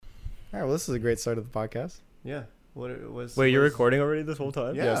All right, well, this is a great start of the podcast. Yeah. What it was? Wait, you're recording already this whole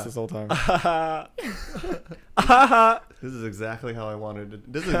time? Yeah. Yes, this whole time. This is exactly how I wanted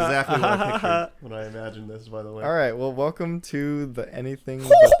it. This is exactly what I pictured when I imagined this, by the way. All right, well, welcome to the anything but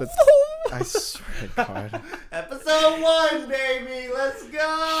the... I swear to God. Episode 1, baby. Let's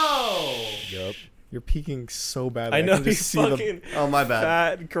go. Yup. You're peeking so bad. I know can he's just see fucking Oh, my bad.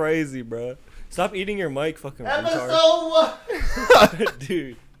 fat and crazy, bro. Stop eating your mic, fucking retard. Episode 1.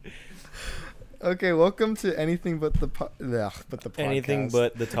 Dude. Okay, welcome to anything but the but the podcast. Anything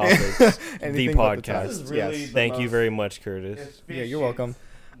but the topics. The Anything but the podcast. topics. This is really Yes. the Thank you most very much, Curtis. Yeah, you're welcome.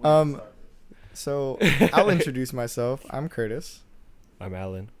 Um, So I'll introduce myself. I'm Curtis. I'm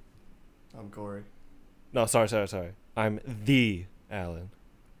Alan. I'm Corey. No, sorry. I'm the Alan.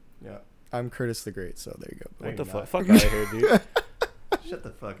 Yeah. I'm Curtis the Great. So there you go. No, What the you're fuck? not. Fuck out of here, dude. Shut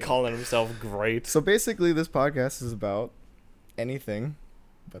the fuck up. Calling himself great. So basically, this podcast is about anything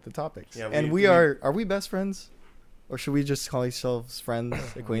but the topics. Yeah, and we- are we best friends? Or should we just call ourselves friends, I mean,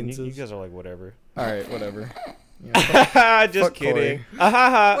 acquaintances? you guys are like whatever. All right, whatever. Yeah, Just fuck kidding. Wait,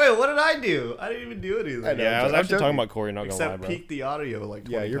 what did I do? I didn't even do anything. I know. Yeah, I was I'm actually talking joking. about Corey, not gonna lie, Except bro. peak the audio like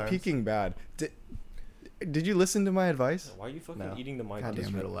 20 yeah, you're times. peeking bad. Did you listen to my advice? Why are you fucking No. eating the mic? God I'm just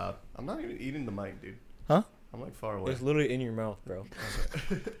damn it. real loud. I'm not even eating the mic, dude. Huh? I'm like far away. It's literally in your mouth, bro.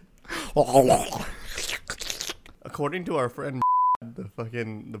 According to our friend, the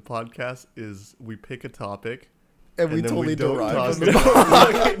podcast is we pick a topic. And we And then we totally don't derived talk from the about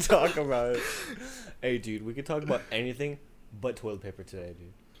We can talk about it. Hey, dude, we can talk about anything but toilet paper today,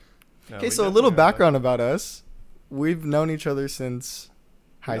 dude. No, Okay, we so a definitely little have background about us. We've known each other since that.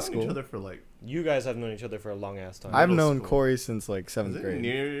 high We've known school. each other for like You guys have known each other for a long ass time. I've middle known school. Corey since like has 7th it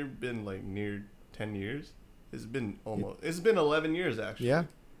grade. near 10 years? It's been almost. It's been 11 years actually. Yeah,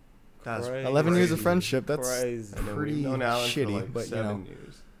 That's Crazy. 11 years of crazy. friendship. That's Crazy. And then pretty we've known Alan shitty, for like but 7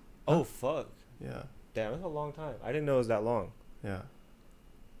 years. Oh fuck! Yeah, Damn, that's a long time. I didn't know it was that long. yeah.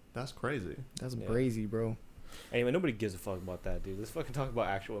 That's crazy. that's Yeah. brazy, bro. Anyway, nobody gives a fuck about that, dude. Let's fucking talk about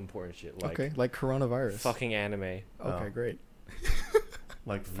actual important shit, like Okay, like coronavirus. fucking anime. Okay, Oh. great.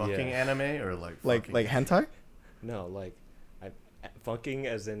 Like fucking Yeah. anime or like Like fucking- like hentai? No, like, fucking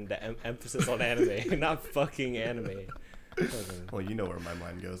as in the emphasis on anime, not fucking anime. Fucking- Well, you know where my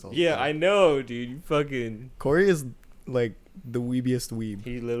mind goes. All the Yeah, time. I know, dude. You fucking. Corey is like the weebiest weeb.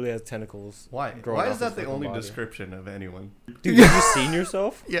 He literally has tentacles. Why? growing Why off is that his the fucking only body. description of anyone? Dude, have you seen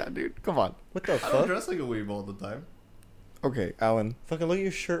yourself? Yeah, dude, come on. What the I don't fuck? dress like a weeb all the time. Okay, Alan. Fucking look at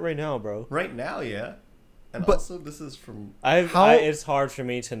your shirt right now, bro. Right now, yeah. And But- also, this is from. How- It's hard for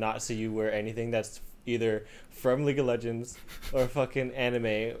me to not see you wear anything that's either from League of Legends or fucking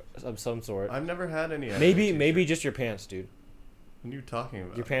anime of some sort. I've never had any. anime Maybe t-shirts. just your pants, dude. What are you talking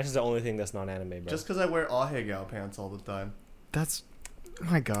about? Your pants is the only thing that's not anime, bro. Just because I wear Ahegao pants all the time. That's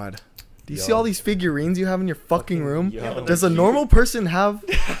my god. Do you see Yo. all these figurines you have in your fucking room? yo. Does a normal person have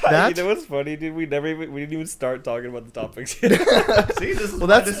that? You know what's funny, dude? We didn't even start talking about the topics. See, this is Well, why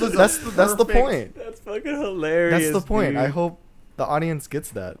that's this is a that's the perfect- point. That's fucking hilarious. That's the point. Dude. I hope the audience gets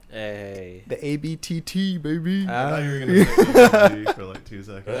that. Hey. The ABTT, baby. I thought you were gonna say ABG for like 2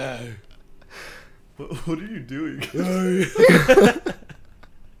 seconds. Hey. What are you doing?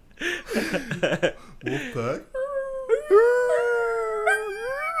 Wolfpack.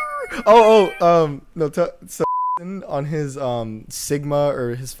 No, so on his Sigma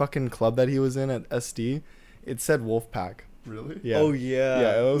or his fucking club that he was in at SD, it said Wolfpack. Really? Yeah. Oh yeah.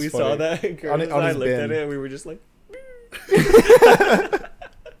 Yeah, it was we funny. saw that. And Curtis and on I his looked at bin. it and we were just like,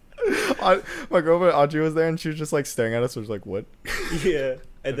 My girlfriend Audrey was there and she was just like staring at us. Was like, what? yeah.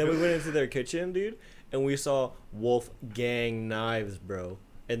 And then we went into their kitchen, dude, and we saw Wolf Gang knives, bro.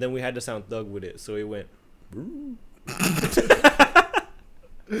 And then we had to sound thug with it, so we went. "Brrr."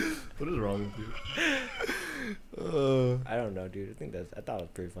 What is wrong with you? I don't know, dude. I thought it was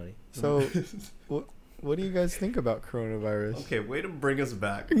pretty funny. So, what do you guys think about coronavirus? Okay, way to bring us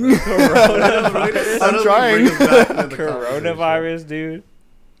back. Coronavirus. I'm trying. Coronavirus, dude.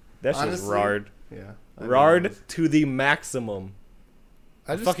 That's just Honestly, rard. Yeah. Rard to the maximum.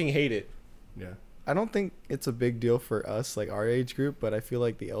 I I just fucking hate it. Yeah. I don't think it's a big deal for us, like our age group, but I feel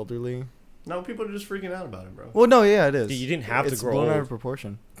like the elderly. No, people are just freaking out about it, bro. Well, no, yeah, it is. Dude, you didn't have to it's grow blown out old. of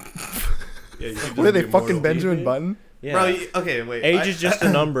proportion. Yeah, you What are they, just fucking immortal. Benjamin Dude. Button? Yeah. Bro, okay, wait. Age is just a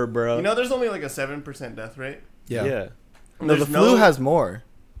number, bro. You know, there's only like a 7% death rate. Yeah. Yeah. No, the There's flu has more.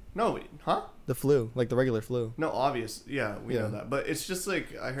 No, huh? The flu, like the regular flu. No, obvious. Yeah, we Yeah. know that. But it's just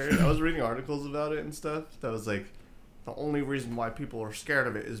like, I was reading articles about it and stuff that was like, the only reason why people are scared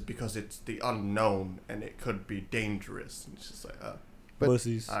of it is because it's the unknown and it could be dangerous. And it's just like, But-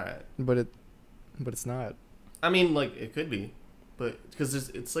 Pussies. all right. But it's not. I mean, like, it could be. But because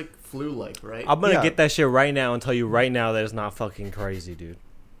it's like flu-like, right? I'm gonna Yeah. get that shit right now and tell you right now that it's not fucking crazy, dude.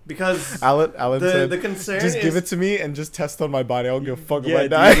 Because Alan the said, concern just is give it to me and just test on my body. I don't give a fuck if Yeah, I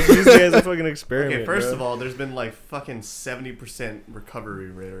dude, die. just use me as a fucking experiment. okay. First bro. of all, there's been like fucking 70% recovery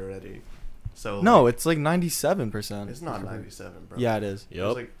rate already. So No, like, it's like 97%. it's not 97, bro. Yeah, it is. There's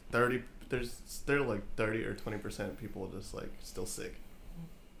Yup. like 30. There's still like 30 or 20% of people just like still sick.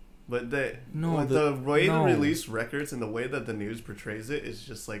 But the way no. they release records and the way that the news portrays it is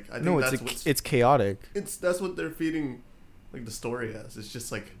just like I think No, it's chaotic. that's what they're feeding like the story as. It's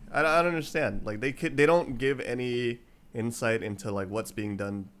just like I don't understand. Like they don't give any insight into like what's being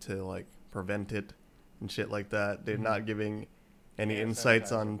done to like prevent it and shit like that. They're not giving any Hand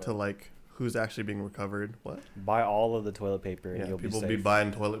insights sanitizer, on to bro. like who's actually being recovered. What? buy all of the toilet paper and Yeah, you'll people be be safe.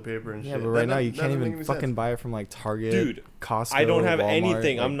 buying toilet paper and Yeah, shit. but right now you That can't doesn't make even any fucking sense. buy it from like Target, Dude, Costco. I don't have Walmart,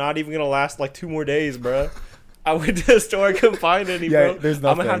 anything. like- I'm not even gonna last like 2 more days, bro. I went to the store, I couldn't find any, Yeah, bro. there's I'm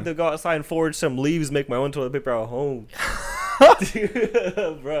gonna have nothing. to go outside and forage some leaves, make my own toilet paper at home.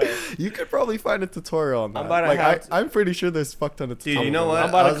 Dude, bro. You could probably find a tutorial on that. I'm about to like have to- I'm pretty sure there's fuck ton of Dude, tutorials. you know on what? that. I'm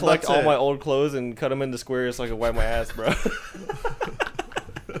about I to was collect about all to- my old clothes and cut them into squares so I can wipe my ass, bro.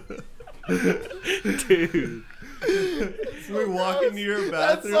 Dude. We walk into your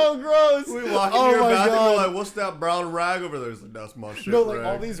That's bathroom. so gross. We walk Oh into your my bathroom. God. We're like, what's that brown rag over there? It's like, that's my shit. No, like rag.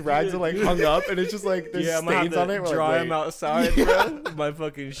 all these rags are like hung up, and it's just like there's Yeah, I'm gonna have stains to on it. We're dry like, them wait. outside, Yeah. bro. My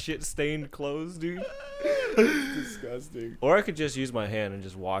fucking shit stained clothes, dude. Disgusting. Or I could just use my hand and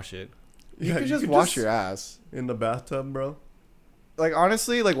just wash it. You Yeah, could just wash your ass. in the bathtub, bro. Like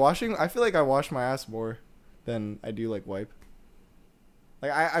honestly, like washing. I feel like I wash my ass more than I do like wipe.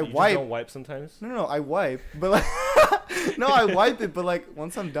 Like I You just wipe. don't wipe sometimes. No, I wipe, but like no, I wipe it. But like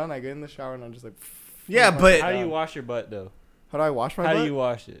once I'm done, I get in the shower and I'm just like. Yeah, my but- shit How do down. you wash your butt though? How do I wash my How butt? do you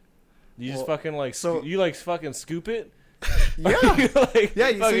wash it? You just Well, fucking like so- you like fucking scoop it? Yeah. Or you like Yeah,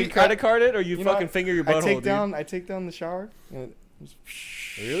 you- so fucking you- credit card it or you, you know, fucking finger your butthole, I take down the shower. And just,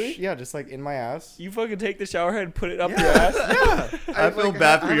 Really? Yeah, just like in my ass. dude? You fucking take the shower head and put it up Yeah. your ass? Yeah. I feel like,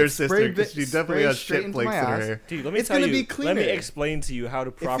 bad I for have your it sister sprayed because she definitely sprayed has straight shit into flakes my in her ass. hair. Dude, let me It's tell gonna you. be Let me cleaner. explain to you how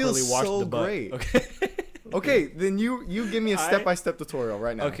to properly feels wash so the butt. great. Okay. Okay, then you give me a I- step-by-step tutorial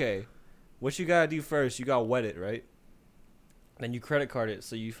right now. Okay. What you gotta do first, you gotta wet it, right? Then you credit card it,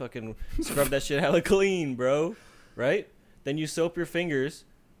 so you fucking scrub that shit hella clean, bro. Right? Then you soap your fingers,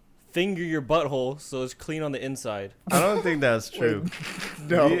 finger your butthole so it's clean on the inside. I don't think that's true.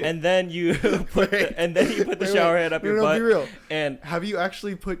 No. Yeah. And then you put the Wait, shower wait. head up No, your no, butt. be real. And Have you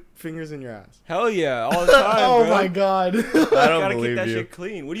actually put fingers in your ass? hell yeah, all the time, Oh bro. my god. I You don't gotta keep believe that you. shit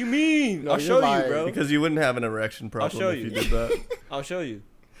clean. What do you mean? No, I'll you're show you, lying. bro. Because you wouldn't have an erection problem show if you. you did that. I'll show you.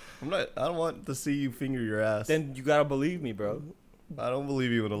 I don't want to see you finger your ass. Then you gotta believe me, bro. I don't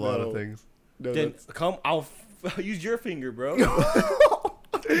believe you in a lot No. of things. No, Then that's- come, I'll use your finger, bro.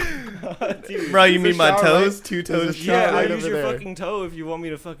 Dude, Bro, you There's a mean my shower toes? right- Two there's a toes? shower yeah, right I'll use over your there. fucking toe if you want me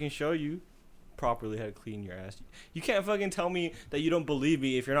to fucking show you properly how to clean your ass. You can't fucking tell me that you don't believe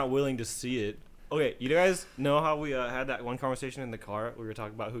me if you're not willing to see it. Okay, you guys know how we had that one conversation in the car? We were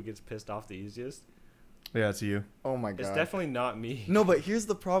talking about who gets pissed off the easiest. Yeah, it's you. Oh my god. It's definitely not me. No, but here's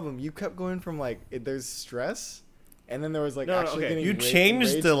the problem. You kept going from like there's stress, and then there was like No, no, actually okay. getting You rage-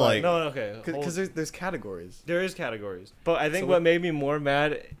 changed rage to, by- like- No, okay. because there's categories. There is categories. But I think So what what- made me more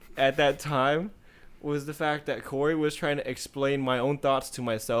mad at that time was the fact that Corey was trying to explain my own thoughts to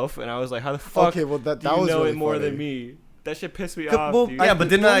myself, and I was like, how the fuck Okay, well that do you was know really it more funny. than me? That shit pissed me Well, off, dude. Yeah, but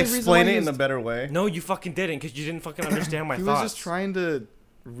didn't the I only reason explain why it he in a was- better way? No, you fucking didn't, because you didn't fucking understand my He thoughts. was just trying to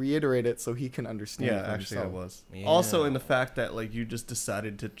reiterate it so he can understand. it Yeah, for actually, I himself. was. Yeah. Also, in the fact that like you just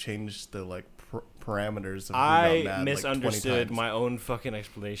decided to change the like parameters. Of who I got mad, like, 20 misunderstood times. my own fucking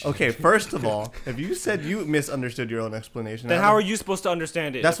explanation. Okay, first of all, if you said you misunderstood your own explanation, Then how are you supposed to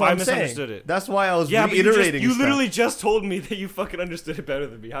understand it? That's if what I I'm misunderstood saying. it. That's why I was Yeah, but you reiterating. you stuff. literally just told me that you fucking understood it better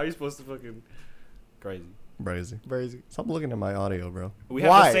than me. How are you supposed to fucking crazy? Crazy. Very easy. Stop looking at my audio, bro. We have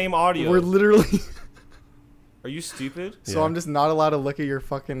Why? the same audio. We're literally. Are you stupid? So Yeah. I'm just not allowed to look at your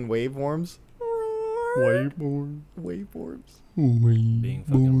fucking waveforms. Waveform. Waveforms. Being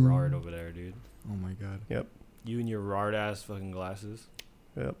fucking rard over there, dude. Oh my god. Yep. You and your rard ass fucking glasses.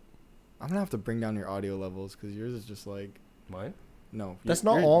 Yep. I'm gonna have to bring down your audio levels because yours is just like Mine? no. That's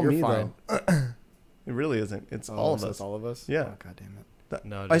you're- not all you're me fine. though. It really isn't. It's Oh, all of so us. it's all of us. Yeah. Oh, god damn it.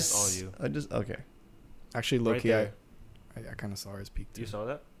 No, I just all you. I just okay. Actually, low Right key, I there. kind of saw ours peak too. You saw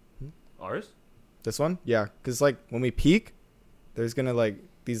that? Hmm? Ours? This one? Yeah, because like when we peak, there's gonna like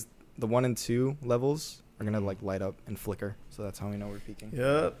the 1 and 2 levels are gonna like light up and flicker. So that's how we know we're peaking.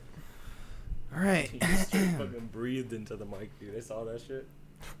 Yep. All right. You just fucking breathed into the mic, dude. I saw that shit.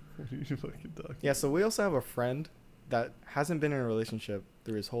 you fucking talking. Yeah. So we also have a friend that hasn't been in a relationship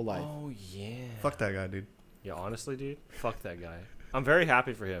through his whole life. Oh yeah. Fuck that guy, dude. Yeah, honestly, dude, fuck that guy. I'm very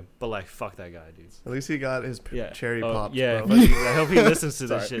happy for him, but like, fuck that guy, dude. At least he got his cherry pops. Yeah, bro. I hope he listens to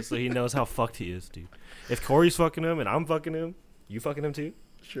this Sorry. shit so he knows how fucked he is, dude. If Corey's fucking him and I'm fucking him, you fucking him too?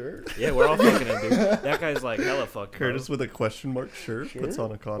 Sure. Yeah, we're all fucking him, dude. That guy's like hella fucked. Curtis with a question mark shirt Sure. puts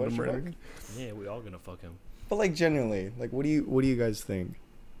on a condom Question mark? ring. Yeah, we all gonna fuck him. But like genuinely, like what do you guys think?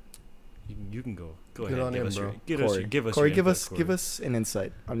 You can go. Go Good ahead. on give him, us bro. your, give Corey, us, give us, Corey, your give input, us give Corey. us an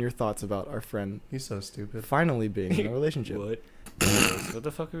insight on your thoughts about our friend He's so stupid. finally being in a relationship. What? What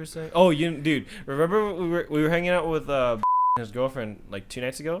the fuck were we saying? Oh, dude. Remember we were hanging out with his girlfriend like 2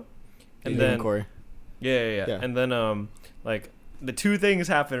 nights ago, and You then Corey. yeah, Yeah. and then like the two things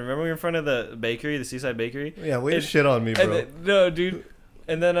happened. Remember we were in front of the bakery, the Seaside Bakery. Yeah, way to And- shit on me, bro. And then, no, dude.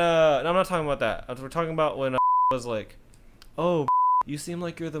 And then no, I'm not talking about that. We're talking about when was like, oh, you seem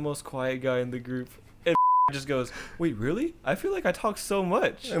like you're the most quiet guy in the group, and just goes, wait, really? I feel like I talk so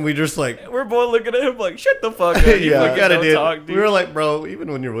much. And we just like, And we're both looking at him like, shut the fuck up. You Yeah. fucking gotta don't do. talk, dude. We were like, bro,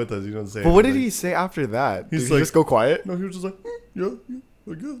 even when you're with us, you don't say. But what did anything. he say after that? He's Did he like- just go quiet? No, he was just like, yeah,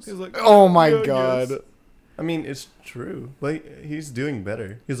 I guess. He's like, Oh my yeah, I god. guess. I mean, it's true. Like, he's doing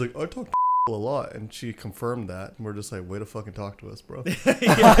better. He's like, I talk to a lot, and she confirmed that. And we're just like, way to fucking talk to us, bro.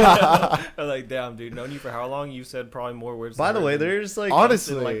 Yeah. I'm like, damn, dude, known you for how long? You said probably more words. By than the her way, than there's like,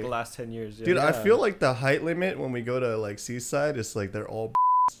 Honestly. in like the last 10 years. Yeah. dude, I Yeah. feel like the height limit when we go to like Seaside is like they're all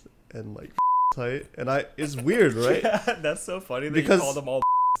and like height, and it's weird, right? Yeah, that's so funny that Because- you call them all.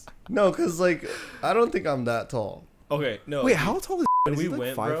 No, because like I don't think I'm that tall. Okay, no. Wait, dude, how tall is when is we he like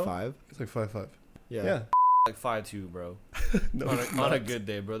went, 5'5"? bro? It's like 5'5". Yeah. Yeah. Like 5'2", bro. No, on, it's a, on a not. good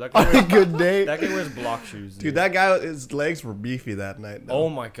day, bro. That On guy, a good day. that guy wears block shoes, Dude, that guy, his legs were beefy that night. though. Oh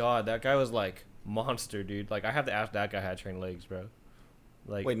my god, that guy was like monster, dude. Like I have to ask that guy how to train legs, bro.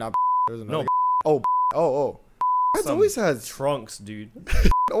 Like Wait, not there's no another oh. That's Some always has trunks, dude.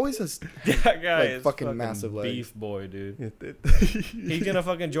 always has That guy Like, is fucking massive legs. beef boy, dude. He's He's gonna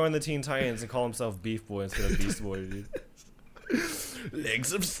fucking join the Teen Titans and call himself Beef Boy instead of Beast Boy, dude.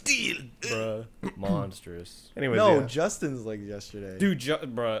 legs of steel. Bruh, monstrous. Anyways, No, yeah. Justin's legs yesterday. Dude,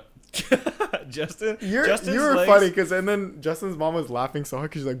 bruh. Justin? you Justin's were legs- funny because and then Justin's mom was laughing so hard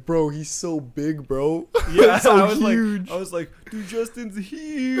because she's like, bro, he's so big, bro. Yeah, so I was huge. like, dude, Justin's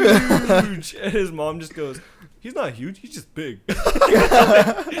huge. And his mom just goes, he's not huge, he's just big.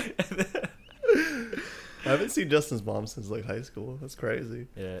 I haven't seen Justin's mom since like high school. That's crazy.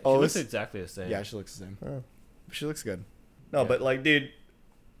 Yeah, Oh, she looks it's- exactly the same. Yeah, she looks the same. Oh. She looks good. No, Yeah. but like, dude,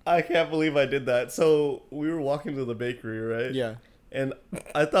 I can't believe I did that. So we were walking to the bakery, right? Yeah. And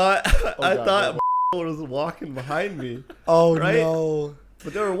I thought, I God, thought was walking behind me, Oh Right? no.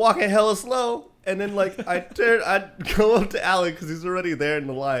 but they were walking hella slow. And then like I'd go up to Alec because he's already there in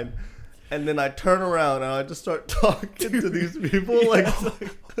the line. And then I turn around and I just start talking to these people like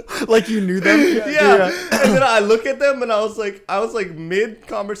Like you knew them? yeah. And then I look at them and I was like mid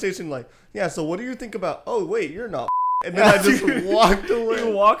conversation like, yeah, so what do you think about, oh wait, you're not. And then I just walked He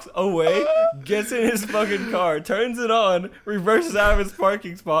away. walks away, gets in his fucking car, turns it on, reverses out of his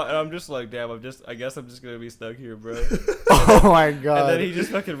parking spot, and I'm just like, damn, I guess I'm just gonna be stuck here, bro. Oh my god. And then he just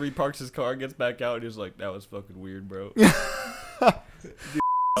fucking reparks his car, gets back out, and he's like, that was fucking weird, bro. I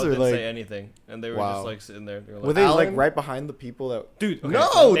Those are didn't like- say anything, and they were Wow. just like sitting there. They were like, Were they like Alan? right behind the people that dude, okay, No,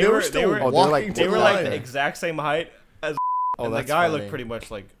 so they were still they were, Oh, they're walking like- to they the were like line. the exact same height as, Oh, and the that's guy funny. looked pretty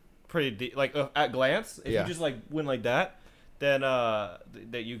much like like at glance. If Yeah. you just like went like that, then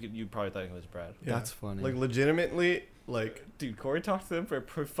that you probably thought he was Brad. Yeah. That's funny. Like legitimately, like Dude, Corey talked to them for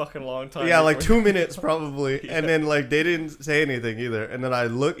a fucking long time. yeah, like before- 2 minutes probably, Yeah. and then like they didn't say anything either. And then I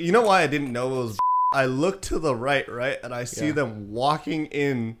look, you know why I didn't know it was? I looked to the right, and I see Yeah. them walking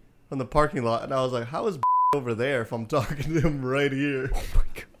in from the parking lot, and I was like, how is over there if I'm talking to him right here? oh my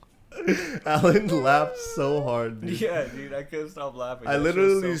god. Alan laughed so hard, dude. Yeah, dude, I couldn't stop laughing. I That shit was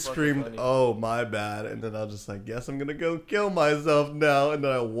literally so fucking screamed, funny. "Oh my bad!" And then I was just like, "Guess I'm gonna go kill myself now." And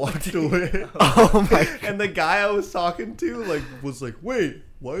then I walked away. Oh my god. And the guy I was talking to like was like, "Wait,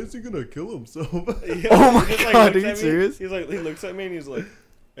 why is he gonna kill himself?" Yeah, Oh my he just, God, looks are you at me. serious? He's like, he looks at me and he's like,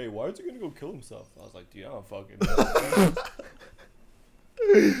 "Hey, why is he gonna go kill himself?" I was like, "Dude, I don't fucking know."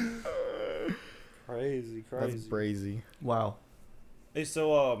 Crazy, That's brazy. Wow, Hey,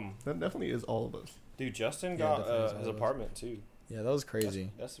 so that definitely is all of us. dude, Justin Yeah, got definitely is his all of us. apartment too. Yeah, that was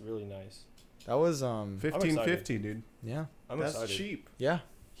crazy. That's really nice. That was 1550, dude. yeah. I'm That's excited. cheap. Yeah.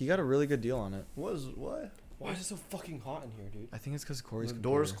 He got a really good deal on it. What? Why is it so fucking hot in here, dude? I think it's because Corey's The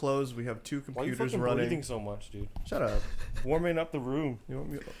doors computer. closed. We have 2 Why are you computers fucking running. breathing so much, dude? Shut up. Warming up the room. You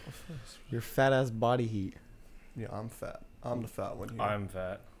want me? Your fat ass body heat. Yeah, I'm fat. I'm the fat one here. I'm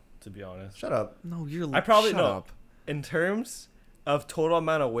fat, to be honest. Shut up. No, you're. I probably shut no. up. in terms of total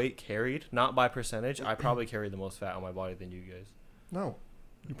amount of weight carried, not by percentage, I probably carry the most fat on my body than you guys. No.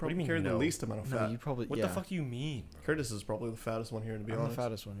 You probably mean carry the no? least amount of No, fat. you probably. What yeah. the fuck do you mean? Bro? Curtis is probably the fattest one here, to be I'm honest. the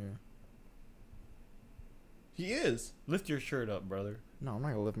fattest one here. He is. Lift your shirt up, brother. No, I'm not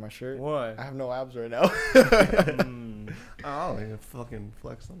gonna lift my shirt. Why? I have no abs right now. Mm. I don't even fucking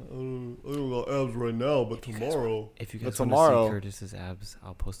flex on it. I don't got abs right now, but tomorrow. If you But guys want to tomorrow- see Curtis's abs,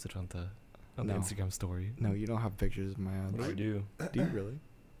 I'll post it on the No. Instagram story. No, you don't have pictures of my abs. I do. Do you really?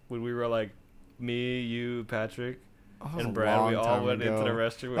 When we were like, me, you, Patrick, Oh, that was a and Brad, we long all time went into the ago.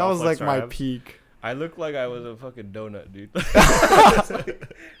 restroom. We That all was like flexed our my abs. peak. I looked like I was a fucking donut, dude. Bulk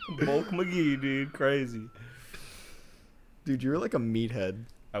McGee, dude. Crazy. Dude, you were like a meathead.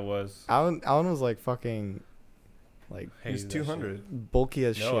 I was. Alan was like fucking, like He's hated that 200. bulky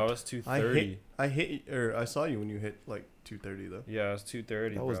as shit. shit. No, I was 230. I saw you when you hit like 230 though. Yeah, I was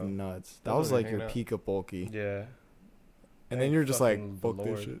 230, that bro. was nuts. That That was wasn't like your hanging out. peak of bulky. Yeah. And then Thank you're just like, fucking fuck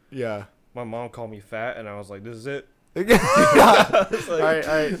Lord. this shit. Yeah. My mom called me fat, and I was like, this is it. All It's like,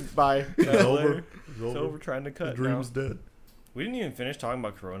 right, bye. It's Later. over. It's over trying to The cut dream's now. dead. We didn't even finish talking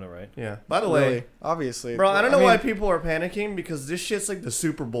about Corona, right? Yeah. By the way, Really, obviously, bro, I don't know mean, why people are panicking because this shit's like the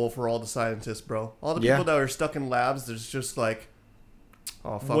Super Bowl for all the scientists, bro. All the Yeah. people that are stuck in labs, there's just like,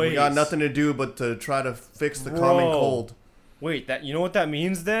 oh fuck, we Wait. got nothing to do but to try to fix the Bro. common cold. Wait, that you know what that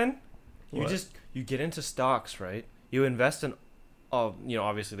means then? What? You get into stocks, right? You invest in,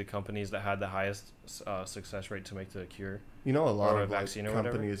 obviously the companies that had the highest success rate to make the cure. You know, a lot Or a of like, vaccine or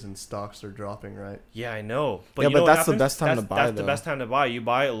whatever? companies and stocks are dropping, right? Yeah, I know. Yeah, you but know what that's the happens? best time to buy, That's the though. best time to buy. You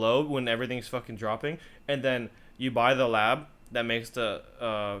buy it low when everything's fucking dropping, and then you buy the lab that makes the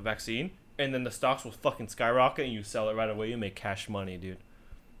vaccine, and then the stocks will fucking skyrocket, and you sell it right away. You make cash money, dude.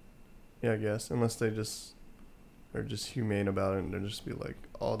 Yeah, I guess unless they just are just humane about it and they'll just be like,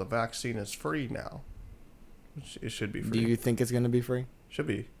 oh, the vaccine is free now. It should be Do free. you think it's gonna be free? Should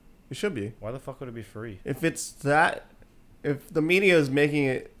be. It should be. Why the fuck would it be free? If it's that, if the media is making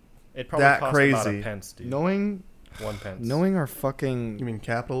it, It probably That costs about crazy. a pence, dude. Knowing 1 pence. our you fucking, mean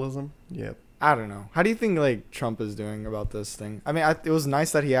capitalism? Yep. I don't know. How do you think like Trump is doing about this thing? I mean, it was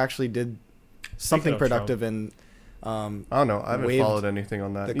nice that he actually did something of productive in I don't know. I haven't Waived followed anything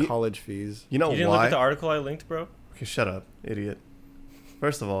on that. the college fees. You know You didn't why? look at the article I linked, bro? Okay, shut up, idiot.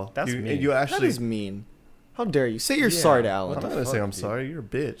 First of all, That's you, mean. you That actually. is mean. How dare you? Say you're Yeah, sorry to what Alan. I'm the not gonna say fuck, I'm dude? sorry. You're a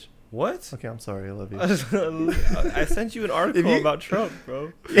bitch. What? Okay, I'm sorry. I love you. I sent you an article you- about Trump,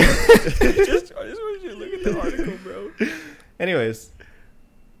 bro. I just wanted you to look at the article, bro. Anyways,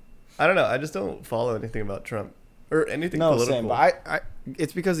 I don't know. I just don't follow anything about Trump or anything No, political. same. But I,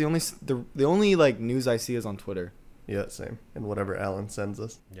 it's because the only like news I see is on Twitter. Yeah, same. And whatever Alan sends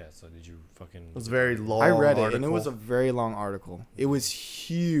us. Yeah, so did you fucking... It was very long. I read it, and article. it was a very long article. It was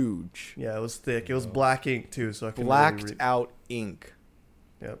huge, Yeah, it was thick. It was Oh. black ink too, so I could blacked really read. out ink.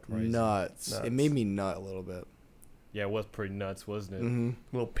 Yep. Crazy. Nuts. Nuts. It made me nut a little bit. Yeah, it was pretty nuts, wasn't it? Mm-hmm.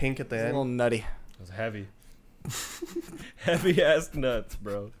 A little pink at the A end. little nutty. It was heavy. Heavy ass nuts,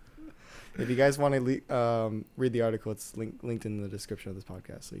 bro. If you guys want to read the article, it's linked in the description of this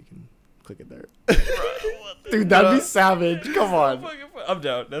podcast, so you can click it there. Dude, that'd be savage. Come on. I'm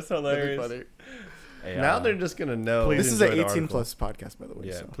down. That's That'd be hilarious. funny. Hey, Now they're just gonna know. Please This is an enjoy the 18 article. plus podcast, by the way.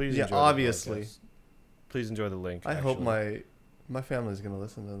 Yeah, so. please Yeah, enjoy the obviously. podcast. Please enjoy the link. I hope actually. my family's gonna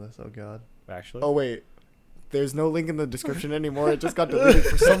listen to this. Oh God. Actually? Oh wait, there's no link in the description anymore. It just got deleted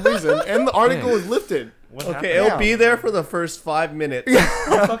for some reason, and the article Man. was lifted. What Okay, happened? it'll Yeah. be there for the first 5 minutes. You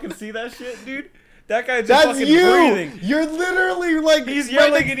fucking see that shit, dude? That guy just That's fucking you. breathing. You're literally like He's right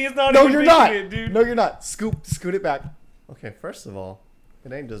yelling next- and he's not No, even you're making not. it, dude. No, you're not. Scoot it back. Okay, first of all,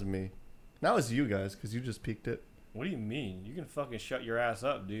 it ain't just me. Now it's you guys, because you just peeked it. What do you mean? You can fucking shut your ass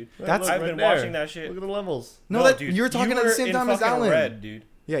up, dude. That's- I've right been there. watching that shit. Look at the levels. No, that you were talking at the same in time as fucking Alan. Red, dude.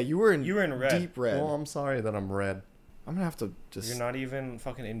 Yeah, you were in. You were in red. Deep red. Well, I'm sorry that I'm red. I'm gonna have to just. You're not even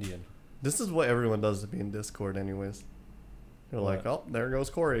fucking Indian. This is what everyone does to be in Discord, anyways. They're like, What? oh, there goes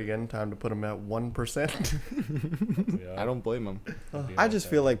Corey again. Time to put him at 1%. Yeah. I don't blame him. Could be I like just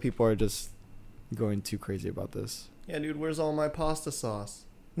that. feel like people are just going too crazy about this. Yeah, dude, where's all my pasta sauce?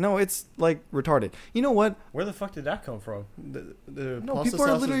 No, it's like retarded. You know what? Where the fuck did that come from? The No, pasta people are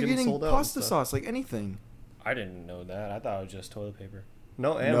sauce is literally getting sold out and pasta stuff. sauce, like anything. I didn't know that. I thought it was just toilet paper.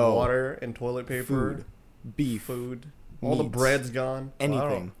 No, and No. water and toilet paper. Food, beef, Food. All the meats, bread's gone. Well,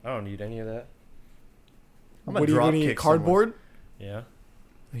 anything. I don't need any of that. I'm What a do you drop need? kick Cardboard? Yeah.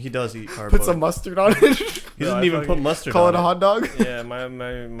 He does eat cardboard. Put some mustard on it. He No, doesn't I even put fucking- mustard Call on it a hot dog. Yeah, my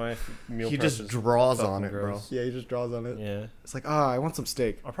meal He prep just is draws fucking on it, bro. gross. Yeah, he just draws on it. Yeah. It's like, I want some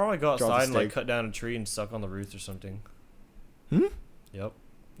steak. I'll probably go Draws a outside and like steak. cut down a tree and suck on the roots or something. Hmm? Yep.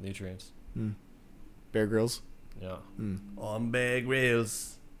 Nutrients. Bear Grylls. Yeah. On bag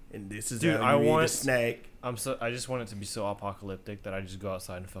rails, and this is Dude, how I you eat a want- snake. I just want it to be so apocalyptic that I just go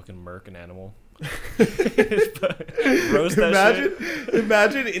outside and fucking murk an animal. Roast that shit.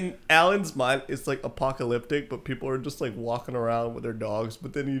 Imagine in Alan's mind, it's like apocalyptic, but people are just like walking around with their dogs.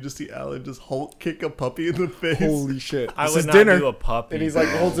 But then you just see Alan just Hulk kick a puppy in the face, Holy shit! I This would is not dinner. do a puppy. And he's like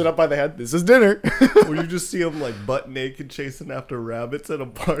bro. holds it up by the head. This is dinner. or you just see him like butt naked chasing after rabbits at a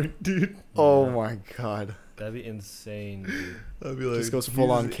park, dude. Oh my god! That'd be insane, dude. I'd be like, Just goes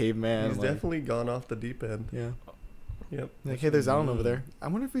full on he's- caveman. He's like- definitely gone off the deep end. yeah. Yep. Like, hey, there's Alan over there. I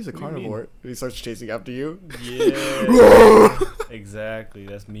wonder if he's a What do you mean? carnivore. And he starts chasing after you. Yeah. Exactly.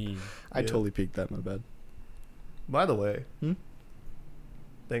 That's me. I Yeah. totally peeked that. My bad. By the way, Hmm?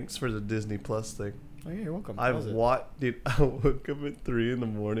 thanks for the Disney Plus thing. Oh yeah, you're welcome. I've watched, dude. I woke up at 3 in the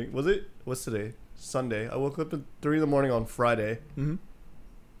morning. Was it? What's today? Sunday. I woke up at 3 in the morning on Friday. Mm-hmm.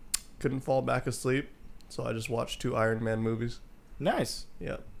 Couldn't fall back asleep, so I just watched 2 Iron Man movies. Nice.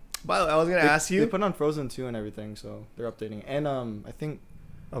 Yeah. By the way, I was gonna They- ask They you. put on Frozen 2 and everything, so they're updating. And I think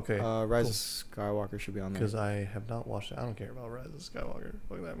Okay. Rise of Skywalker should be on there. Because I have not watched it. I don't care about Rise of Skywalker.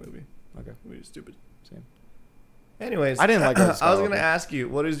 Fuck that movie. Okay. Movie's stupid. Same. Anyways, I didn't like Rise of I was gonna Skywalker. ask you,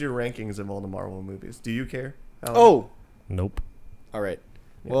 what is your rankings of all the Marvel movies? Do you care? Alan? Oh. Nope. All right.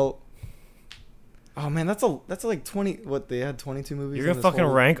 Yeah. Well. Oh man, that's like 20. What they had 22 movies. You're in gonna this fucking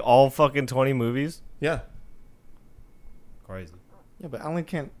whole- rank all fucking 20 movies? Yeah. Crazy. Yeah, but Alan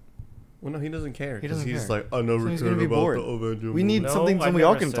can't. Well, no, he doesn't care. He 'cause doesn't he's care. like, I never So he's cared gonna be about bored. the Avenger We need movie. something I we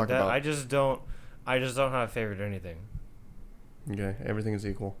all never can said talk that. about. I just don't have a favorite or anything. Okay, everything is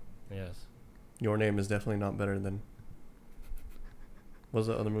equal. Yes. Your Name is definitely not better than. What's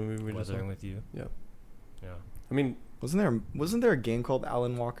the other movie we just Weathering saw? with You. Yeah. Yeah. I mean, Wasn't there a game called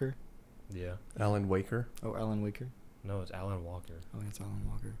Alan Walker? Yeah. Alan Waker. Oh, Alan Waker. No, it's Alan Walker. I think it's Alan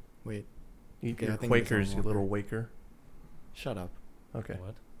Walker. Wait, Eat Okay, your I think it's Quakers, Alan you Walker. little Waker. shut up. Okay.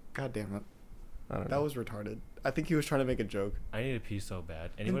 What? God damn it. I don't That know. was retarded. I think he was trying to make a joke. I need to pee so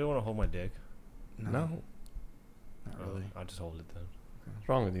bad. Anybody want to hold my dick? No. Not Oh, really. I'll just hold it then. What's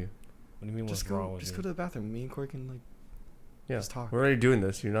wrong with you? What do you mean Just what's wrong go. with Just me? go to the bathroom. Me and Corey can like. Yeah. Just talk. We're already doing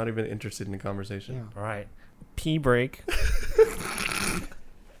this. You're not even interested in the conversation. Yeah. All right. Pee break.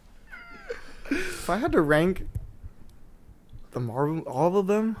 If I had to rank the Marvel, all of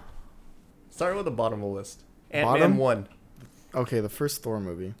them. Starting with the bottom of the list. Bottom? Ant-Man 1. Okay, the first Thor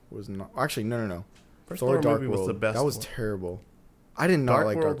movie was not. Actually, no. First Thor: Thor Dark movie World. was the best That was one. terrible. I did not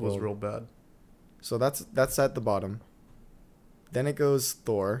like Dark was World. real bad. So that's at the bottom. Then it goes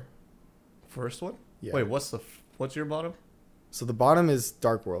Thor. First one? Yeah. Wait, what's your bottom? So the bottom is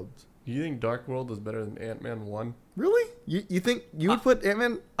Dark World. You think Dark World is better than Ant-Man 1? Really? You think you would put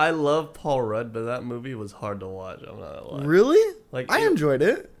Ant-Man? I love Paul Rudd, but that movie was hard to watch. I'm not gonna lie. Really? Like I enjoyed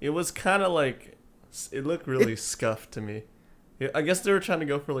it. It was kind of like it looked really scuffed to me. I guess they were trying to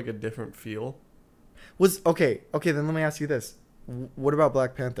go for like a different feel. Was okay. Then let me ask you this: What about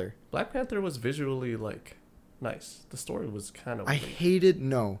Black Panther? Black Panther was visually like nice. The story was kind of. I hated.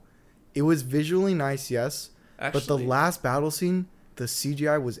 No, it was visually nice, yes, but the Actually- last battle scene, the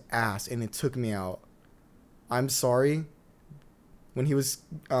CGI was ass, and it took me out. I'm sorry. When he was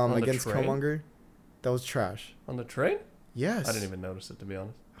On the against train? Killmonger, that was trash. on the train. Yes. I didn't even notice it, to be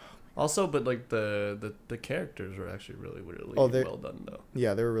honest. Also, but like the characters were actually really Oh, they're- well done though.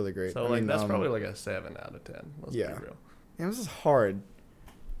 Yeah, they were really great. So I like mean, that's probably like a 7 out of 10. Let's yeah. be real. Yeah, this is hard.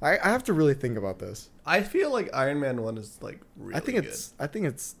 I have to really think about this. I feel like Iron Man 1 is like really I think good. it's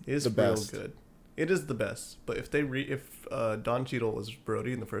It's the real best. good. It is the best. But if Don Cheadle was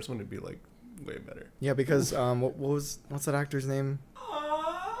Brody in the first one, it'd be like way better. Yeah, because what's that actor's name?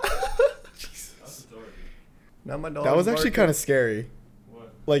 Now my dog. That was actually kind of scary.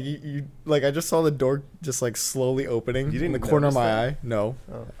 Like you like I just saw the door just like slowly opening You in didn't the corner of notice my that? eye. No,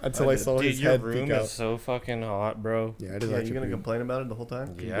 Oh, until I did. saw Dude, his your head room peek out. is so fucking hot, bro. Yeah, it is Yeah, actually. you gonna pretty complain about it the whole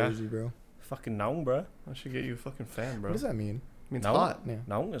time? Yeah. cozy, bro. Fucking naung, bro. I should get you a fucking fan, bro. What does that mean? Means No. hot. Yeah.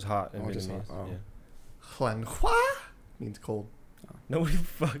 Naung is hot in Oh, just Vietnamese. hot. Oh. Yeah. Hlan Hua means cold. Nobody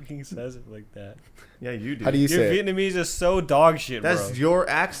fucking says it like that. Yeah, you do. How do you Your say it? Vietnamese is so dog shit, That's bro. your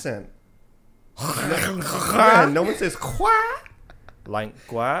accent. Yeah, no one says Hua. Like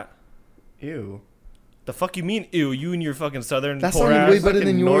what? Ew. The fuck you mean? Ew, you and your fucking southern That poor sounded ass. way better Fucking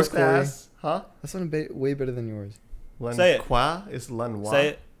than yours, North Corey. ass. Huh? That sounded way better than yours. Lan Say it. Qua is Lan Hua. Say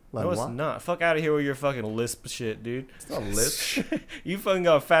it. Lan No, it's Hua? not. Fuck out of here with your fucking lisp shit, dude. It's not lisp. You fucking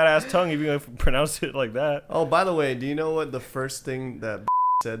got a fat ass tongue if you're gonna pronounce it like that. Oh, by the way, do you know what the first thing that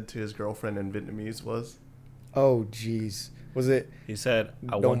said to his girlfriend in Vietnamese was? Oh, jeez. Was it? He said,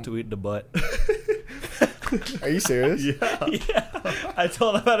 "I Don't- want to eat the butt." Are you serious? Yeah. Yeah, I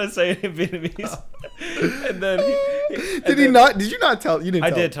told him how to say it in Vietnamese. And then Did he not? Did you not tell? You didn't. I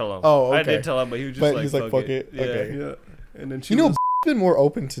tell did tell him. Oh, okay. I did tell him, but he was just But like, he's like, fuck it. Yeah. Okay. Yeah. And then she You know, was, been more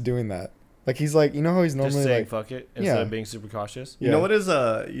open to doing that. Like he's like, you know how he's Just normally saying like, fuck it instead Yeah. of being super cautious. you know what is what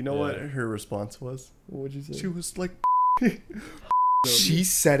Yeah. her response was? What would you say? She was like, She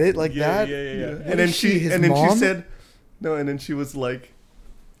said it like Yeah, that. yeah. and then is she, his and then she mom? said, no, and then she was like,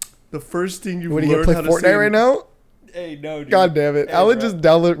 the first thing you What are you learned gonna how play to say. Fortnite right now? Hey, no, dude. God damn it! Hey, Alan bro. just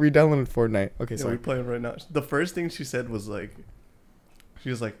re-downloaded Fortnite. Okay, Yeah, sorry. we're playing right now. The first thing she said was like, she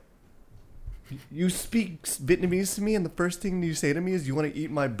was like, you speak Vietnamese to me, and the first thing you say to me is, you want to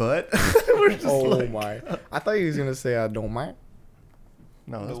eat my butt? We're just Oh like, my! I thought he was gonna say I don't mind.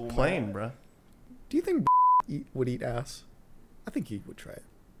 no, that's No, plain, man. bruh. Do you think would eat ass? I think he would try it.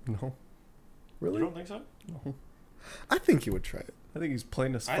 No, Really? You don't think so? no. I think he would try it. I think he's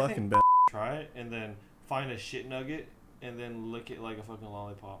plain as I fucking think- bad. Try it and then find a shit nugget and then lick it like a fucking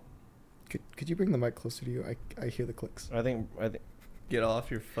lollipop. Could you bring the mic closer to you? I hear the clicks. I think. Get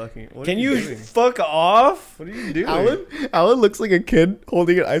off your fucking. What Can are you doing? fuck off? What are you doing? Alan looks like a kid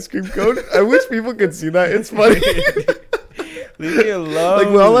holding an ice cream cone. I wish people could see that. It's funny. Leave me alone. Like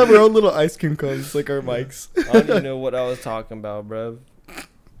we all have our own little ice cream cones, like our mics. I don't even know what I was talking about, bro.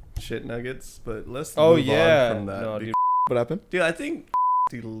 Shit nuggets, but let's Oh move yeah. on from that. No, dude. What happened? Dude, I think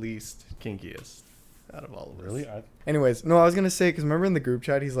the least kinkiest out of all of us. Really? Anyways, no, I was gonna say because remember in the group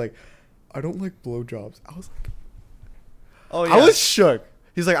chat he's like, I don't like blowjobs. I was like, Oh yeah. I was shook.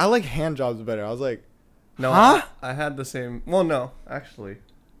 He's like, I like hand jobs better. I was like, no. Huh? I had the same. Well, no, actually.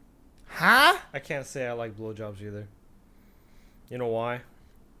 huh? I can't say I like blowjobs either. You know why?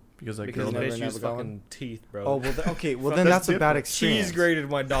 Because I Because girl never- bitch never use got one? fucking teeth, bro. Oh well, okay. Well Fuck, then that's that's a bad different. experience. Cheese grated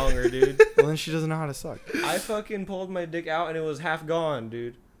my donger, dude. Well then she doesn't know how to suck. I fucking pulled my dick out and it was half gone,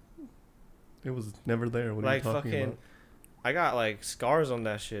 dude. It was never there. What Like are you talking fucking, about? I got like scars on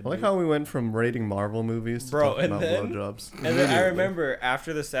that shit. I like dude. how we went from rating Marvel movies to Bro, talking and about then- blowjobs. And then I Immediately. remember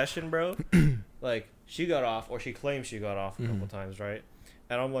after the session, bro, like she got off, or she claimed she got off a couple times, right?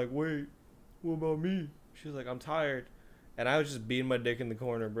 And I'm like, wait, what about me? She was like, I'm tired, and I was just beating my dick in the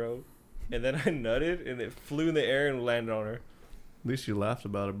corner, bro. And then I nutted, and it flew in the air and landed on her. At least you laughed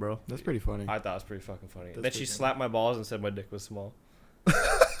about it, bro. That's pretty funny. I thought it was pretty fucking funny. That's Then pretty she funny. slapped my balls and said my dick was small.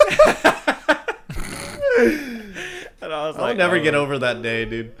 And I was I'll like, never oh. get over that day,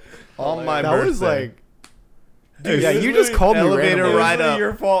 dude. On my that birthday. was like, Dude, yeah, this you is just called me elevator It randomly. was ride really up.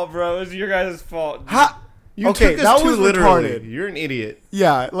 your fault, bro. It was your guys' fault. ha. You Okay, took us that too was literally. retarded. You're an idiot.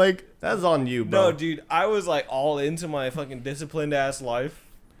 Yeah, like That's on you, bro. No, dude, I was like all into my fucking disciplined ass life,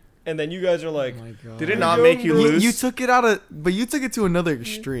 and then you guys are like, oh my God. Did it You're not young, make you bro. lose? You took it out of, but you took it to another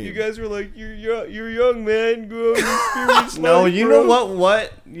extreme. you guys were like, you're young, man. Go out and experience No, life, you bro." know what?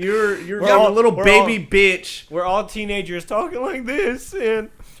 What? You're We're all- a little we're baby bitch. We're all teenagers talking like this, and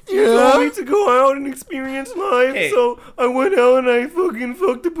you Yeah. told me to go out and experience life, Hey. so I went out and I fucking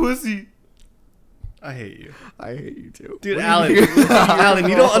fucked the pussy. I hate you, I hate you too, dude. What Alan, do you- Alan,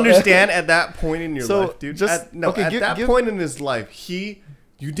 you don't understand at that point in your So, life, dude. just- at, no, okay, at give- that give- point in his life, you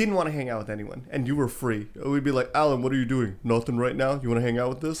didn't want to hang out with anyone, and you were free. We'd be like, Alan, what are you doing? Nothing right now. You want to hang out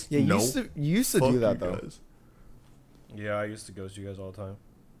with us? Yeah, you no. used to Fuck do that you though. guys. Yeah, I used to ghost you guys all the time.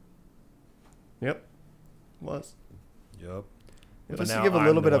 Yep. Was. Yep. But Just to now give a I'm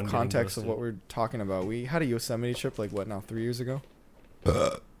little the bit one of getting context of ghosted. what we're talking about, we had a Yosemite trip like what now, 3 years ago?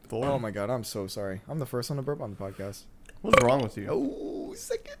 4. Oh my God, I'm so sorry. I'm the first one to burp on the podcast. What's wrong with you? Oh,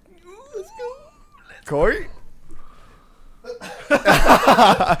 second. Let's go. Corey?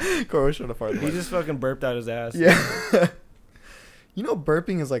 Corey was trying to fart. He just fucking burped out his ass. Yeah. You know,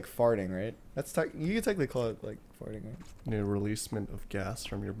 burping is like farting, right? That's you can technically call it like farting, right? The releasement of gas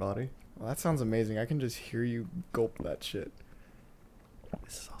from your body. Well, that sounds amazing. I can just hear you gulp that shit.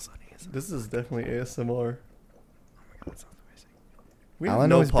 This is also ASMR. This is definitely ASMR. Oh my God, that sounds amazing. We Alan have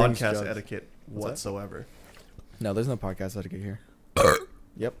no always brings podcast jugs. etiquette What's that? whatsoever. No, there's no podcast etiquette here.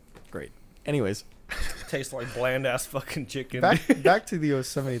 Yep, great. Anyways, Tastes like bland ass fucking chicken. back to the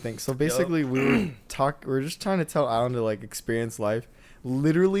Yosemite thing. So basically, we were just trying to tell Alan to like experience life.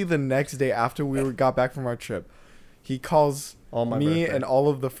 Literally the next day after got back from our trip, he calls On my me birthday. and all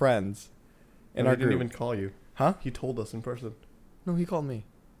of the friends in And our I didn't group. even call you. Huh? He told us in person. No, he called me.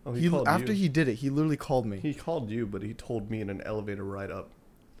 Oh, He called after you. he did it, he literally called me. He called you, but he told me in an elevator ride up.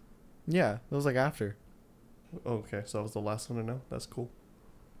 Yeah, that was like after. Okay, so I was the last one to know. That's cool.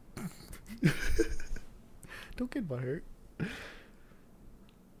 Don't get butthurt.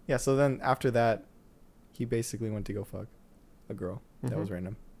 Yeah, so then after that, he basically went to go fuck a girl. That was Mhm.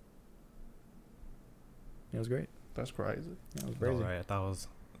 random. It was great. That's crazy. That was crazy. Alright, that was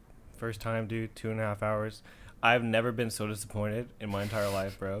first time, dude. 2.5 hours. I've never been so disappointed in my entire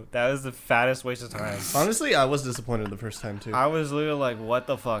life, bro. That was the fattest waste of time. Honestly, I was disappointed the first time too. I was literally like, what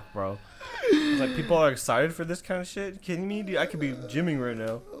the fuck, bro? I was like, people are excited for this kind of shit? Kidding me? Dude, I could be gymming right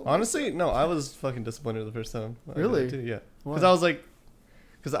now. Honestly, no, I was fucking disappointed the first time. I Really? did too, yeah. Why? Because I was like,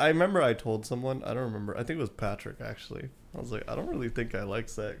 because I remember I told someone, I don't remember, I think it was Patrick actually. I was like, I don't really think I like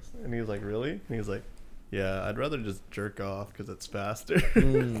sex. And he was like, really? And he was like, yeah, I'd rather just jerk off because it's faster.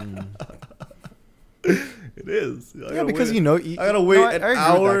 Mm. It is. Yeah, because you know, I gotta wait an I agree with that,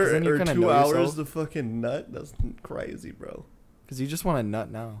 'cause hour then you or kinda 2 know hours yourself. to fucking nut. That's crazy, bro. Because you just want a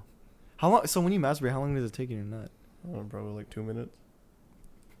nut now. How long? So when you masturbate, how long does it take you to nut? I don't know, probably like 2 minutes.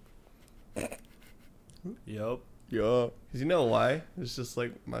 Yup. Yeah. Because you know why? It's just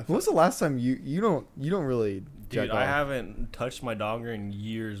like my. When was the last time you don't really Dude, jack I off? haven't touched my donger in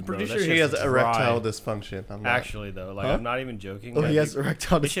years, bro. Pretty That sure he has shit's erectile dry. dysfunction. I'm not. Actually, though, like Huh? I'm not even joking. Oh, like, he has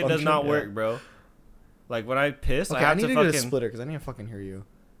erectile dysfunction. this shit does not yeah. work, bro. Like when I piss, Okay, I I have need to to get a fucking. splitter because I need to fucking hear you.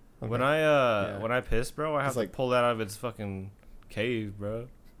 Okay. When I Yeah. when I piss, bro, I have It's to like- pull that out of its fucking cave, bro.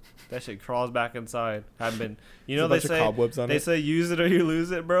 That shit crawls back inside. I've been, you know, they There's a bunch say of cobwebs on they it. say use it or you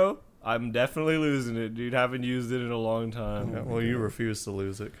lose it, bro. I'm definitely losing it, dude. Haven't used it in a long time. Yeah, well, you refuse to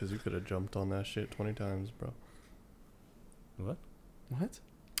lose it because you could have jumped on that shit 20 times, bro. What? What?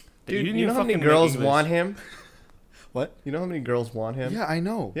 Dude, didn't you know even how many fucking make girls English. want him? What? You know how many girls want him? Yeah, I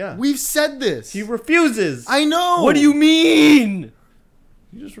know. Yeah. We've said this. He refuses. I know. What do you mean?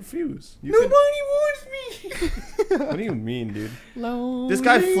 You just refuse. You Nobody could- wants me. What do you mean, dude? Lonely. This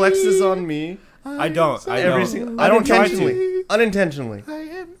guy flexes on me I don't. I every don't. single. I don't try unintentionally. to. Unintentionally. I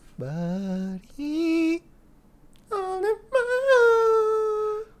am body on the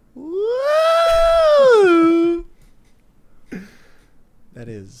Woo! That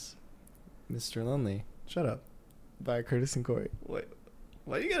is Mr. Lonely Shut up. by Curtis and Corey. Wait.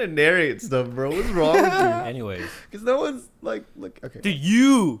 Why you gotta narrate stuff, bro? What's wrong with you? Anyways, Because no one's like, okay. do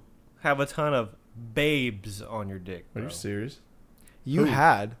you have a ton of babes on your dick, Are bro? you serious? You Who?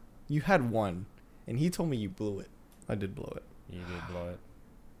 had one, and he told me you blew it. I did blow it. You did blow it.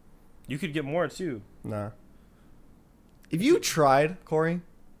 You could get more too. Nah. If you tried, Corey,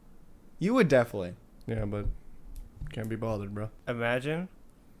 you would definitely. Yeah, but can't be bothered, bro. Imagine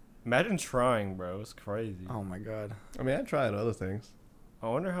trying, bro. It's crazy. Oh my god, I mean, I tried other things. I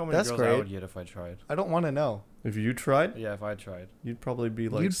wonder how many That's girls I great. would get if I tried. I don't want to know. If you tried, Yeah, if I tried. you'd probably be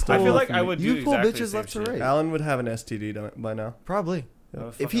like. You'd still I feel like fucking I me. would do You'd pull exactly bitches the same left to shit. right. Alan would have an STD by now. Probably. No,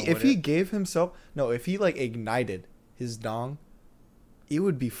 If fucking he would it? gave himself if he like ignited his dong, it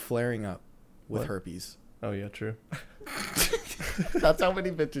would be flaring up with What? herpes. Oh yeah, true. That's how many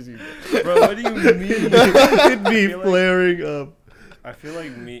bitches you get. Bro, what do you mean? It'd be feel like- flaring up. I feel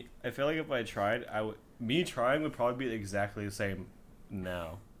like if I tried, me trying would probably be exactly the same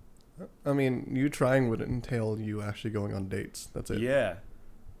now. I mean, you trying would entail you actually going on dates. That's it. Yeah.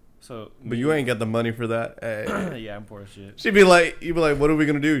 So, But you ain't got the money for that. Hey. yeah, I'm poor as shit. You'd be like, what are we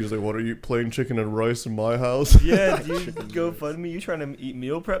gonna do? He's like, what are you playing chicken and rice in my house? Yeah, dude, go fund me. You trying to eat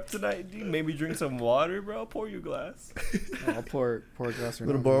meal prep tonight, dude? Maybe drink some water, bro. I'll pour you a glass. I'll pour a glass. I'm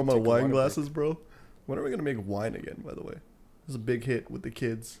gonna borrow my wine glasses, bro. When are we gonna make wine again? By the way, it was a big hit with the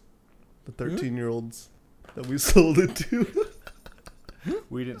kids, the 13-year-olds that we sold it to.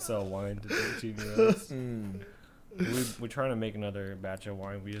 We didn't sell wine to 13-year-olds. Mm. We're trying to make another batch of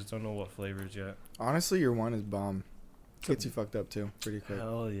wine. We just don't know what flavors yet. Honestly, your wine is bomb. Gets you fucked up too, pretty quick.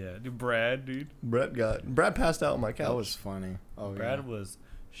 Hell yeah, dude. Brad Brad passed out on my couch. That was funny. Oh Brad yeah. was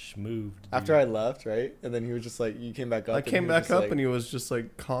schmooved. After I left, right, and then he was just like, you came back up. I and came he was back just up like, and he was just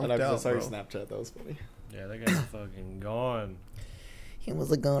like conked and I out, saw your bro. Snapchat. That was funny. Yeah, that guy's fucking gone. He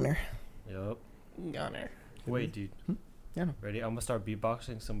was a goner. Yup. Goner. Wait, dude. Yeah. No. Ready? I'm gonna start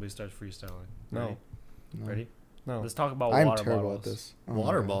beatboxing. Somebody starts freestyling. No, No. Ready? no. Let's talk about I'm water terrible bottles. at this. Oh my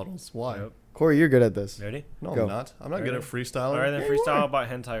Water God. bottles. Why? Yep. Corey, you're good at this. Ready? No, Go. I'm not. I'm not good at Alright. freestyling. All right, then Yeah, you freestyle are. about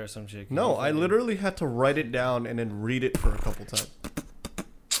hentai or some shit. 'cause No, you I fucking- literally had to write it down and then read it for a couple times.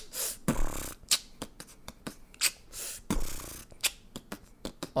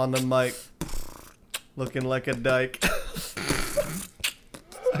 On the mic, looking like a dyke.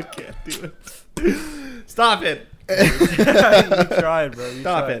 I can't do it. Stop it. you tried, bro. You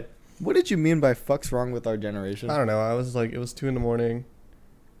Stop tried. it. What did you mean by "fuck's wrong with our generation"? I don't know. I was like, it was 2 a.m,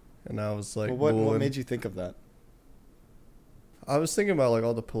 and I was like, Well, what booing. made you think of that? I was thinking about like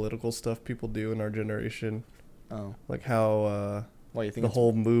all the political stuff people do in our generation, Oh, like how why you think the it's-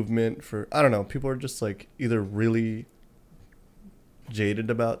 whole movement for I don't know. People are just like either really jaded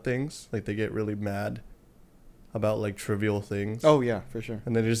about things, like they get really mad about like trivial things. Oh yeah, for sure.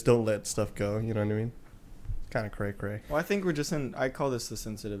 And they just don't let stuff go. You know what I mean? kind of cray cray. Well, I think we're just in. I call this the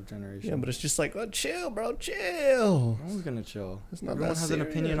sensitive generation. Yeah, but it's just like, oh, chill, bro, chill. No one's gonna chill. It's not Everyone that has an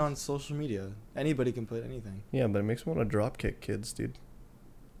opinion serious. on social media. Anybody can put anything. Yeah, but it makes me want to drop kick kids, dude.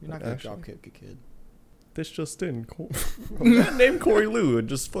 You're not Like, gonna actually. drop kick a kid. This just in. A man named Corey Lou and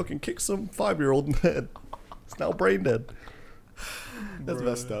just fucking kicked some 5-year-old in the head. It's now brain dead. That's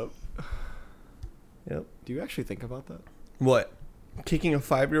messed up. Yep. Do you actually think about that? What? Kicking a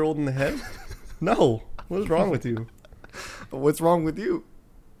 5-year-old in the head? No. What is wrong with you? What's wrong with you?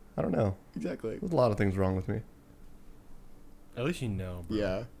 I don't know. Exactly. There's a lot of things wrong with me. At least you know, bro.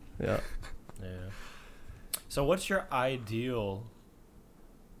 Yeah. Yeah. Yeah. So what's your ideal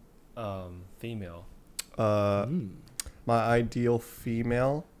female? My ideal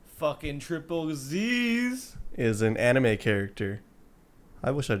female Fucking triple Z's. is an anime character. I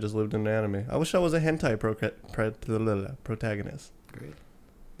wish I just lived in an anime. I wish I was a hentai protagonist. Great.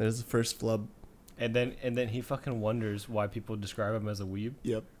 There's the first flub. And then he fucking wonders why people describe him as a weeb.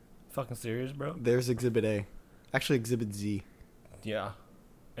 Yep. Fucking serious, bro? There's Exhibit A. Actually, Exhibit Z. Yeah.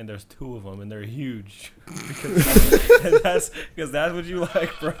 And there's 2 of them, and they're huge. because that's what you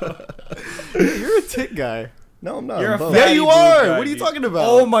like, bro. You're a tit guy. No, I'm not. You're I'm a both. Yeah, fatty you boob are. guy, What are you dude. talking about?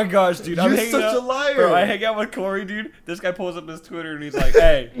 Oh my gosh, dude! I'm You're hanging such out, a liar. Bro, I hang out with Corey, dude. This guy pulls up his Twitter and he's like,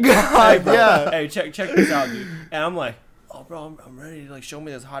 "Hey, God, hey, bro, yeah. hey, check this out, dude." And I'm like, "Oh, bro, I'm ready to like show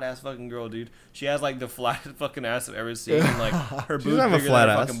me this hot ass fucking girl, dude. She has like the flattest fucking ass I've ever seen. And, like her She boobs doesn't have a bigger flat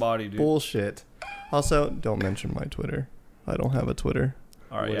than her ass. fucking body, dude." Bullshit. Also, don't mention my Twitter. I don't have a Twitter.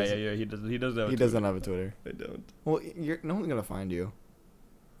 All right, What yeah, is yeah, yeah. He does. He does have. He doesn't have a Twitter. I don't. Well, no one's gonna find you.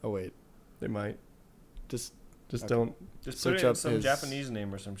 Oh wait, They might. just Just Okay. don't. Just Search put it in up some his- Japanese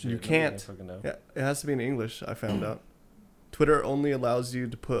name or some shit. You Nobody gonna can't. fucking know. Yeah, it has to be in English. I found out. Twitter only allows you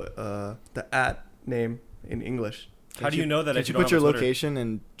to put the @ name in English. How do you know that Did if you you don't put your have a Twitter? location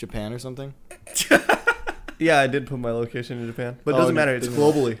in Japan or something? Yeah, I did put my location in Japan, but it Oh, doesn't matter. It's didn't-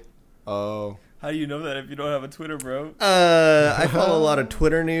 globally. Oh, How do you know that if you don't have a Twitter, bro? I follow a lot of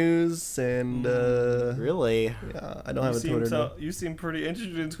Twitter news, and really? yeah, I don't have a Twitter. No. You seem pretty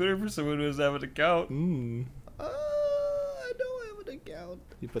interested in Twitter for someone who doesn't have an account. Mm. I don't have an account.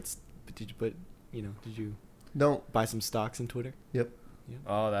 Did you put? You know? Did you Don't. buy some stocks in Twitter?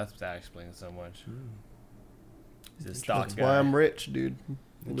 Oh, that explains so much. Mm. He's a stock That's guy. why I'm rich, dude. Living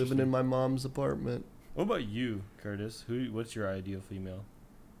Interesting. in my mom's apartment. What about you, Curtis? What's your ideal female?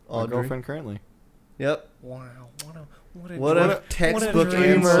 My Audrey. girlfriend currently. Yep. Wow, what What a textbook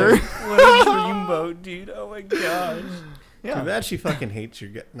dreamer. answer. What a dreamboat, dude! Oh my gosh. Too bad she fucking hates your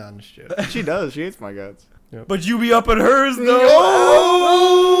gut. No, I'm just joking. She does. She hates my guts. But you be up at hers though.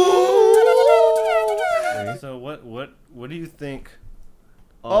 Oh! So what do you think?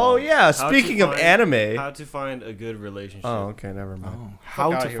 Oh yeah. how to Speaking of find- anime. How to find a good relationship? Oh, okay. Never mind. Oh,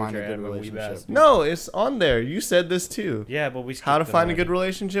 how outta to here find with a your good anime weeb relationship? ass. No, it's on there. You said this too. Yeah, but we How to skipped find a that. good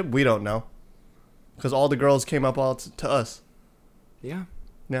relationship? We don't know. Because all the girls came up all to us. Yeah.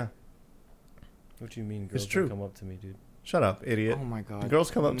 Yeah. What do you mean? Girls It's true. don't come up to me, dude. Shut up, idiot. Oh my god. The girls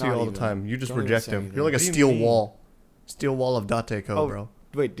come up to you Not all the even. time. You just Don't even reject say them. anything. You're like a What do you steel mean? wall. Steel wall of Dateco, Oh. bro.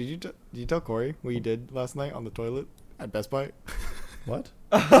 Wait, did you tell Corey what you did last night on the toilet at Best Buy? What?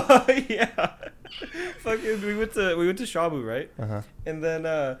 Oh yeah. Fucking we went to Shabu, right? Uh-huh. And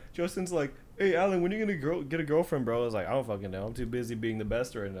then Justin's like, "Hey Alan, when are you gonna get a girlfriend, bro?" I was like, "I don't fucking know. I'm too busy being the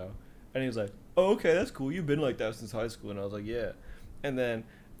best right now." And he was like, "Oh, okay, that's cool. You've been like that since high school." And I was like, "Yeah." And then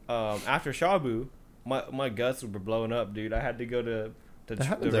after Shabu, my guts were blowing up, dude. I had to go to That the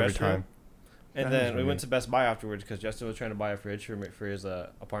happens every restroom. time. And That then happens we with went me. to Best Buy afterwards because Justin was trying to buy a fridge for his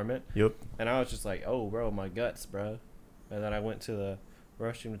apartment. Yep. And I was just like, "Oh, bro, my guts, bro." And then I went to the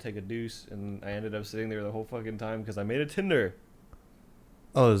restroom to take a deuce, and I ended up sitting there the whole fucking time because I made a Tinder.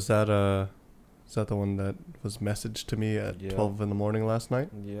 Oh, is that the one that was messaged to me at Yeah. 12 in the morning last night?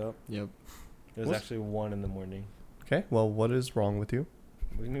 Yep. Yep. It was What's- actually 1 in the morning. Okay. Well, what is wrong with you?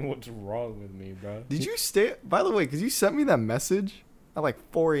 What do you mean, what's wrong with me, bro? Did you stay? By the way, because you sent me that message at like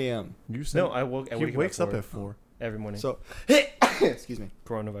 4 a.m. You said No, I woke. I he wake wakes up at at 4. every morning. So, excuse me.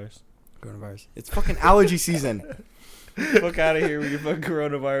 Coronavirus. Coronavirus. It's fucking allergy season. Fuck out of here with your fucking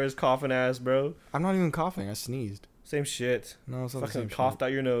coronavirus coughing ass, bro. I'm not even coughing. I sneezed. Same shit. No, it's not the Fucking same coughed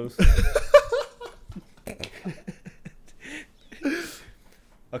out your nose.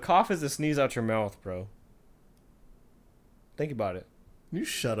 A cough is a sneeze out your mouth, bro. Think about it. You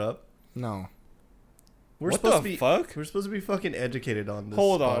shut up. No. We're What supposed the to be fuck? We're supposed to be fucking educated on this.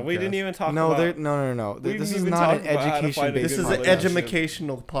 Hold on, we podcast. didn't even talk No, about. no. We This didn't is even not an talk about how to education find a This based is good an relationship.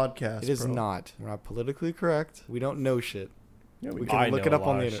 educational podcast. It is bro. not. We're not politically correct. We don't know shit. Yeah, We we can I look know it up a on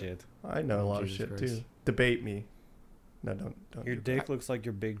lot the of internet. shit. I know a Oh, lot Jesus of shit Christ. too. Debate me. No, don't. Your do dick looks like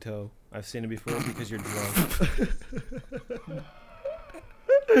your big toe. I've seen it before because you're drunk. that.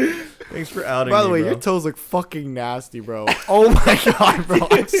 Thanks for outing By the me, way, bro. your toes look fucking nasty, bro. Oh my god, bro.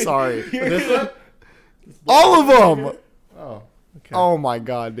 I'm sorry. This one? All of them. Oh. Okay. Oh my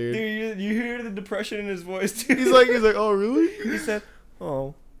god, dude. Dude, you hear the depression in his voice, dude. He's like, oh really? He said,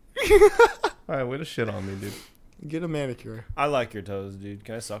 "Oh, All right, way to shit on me, dude. Get a manicure. I like your toes, dude.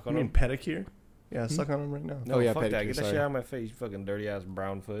 Can I suck I on mean them?" pedicure? Yeah, suck on them right now. No, Oh, yeah, fuck that. pedicure, Get that sorry. shit out of my face, you fucking dirty ass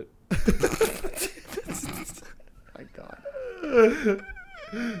brown foot. My god.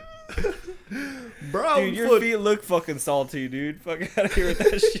 Bro, Dude, your feet look fucking salty, dude. Fuck out of here with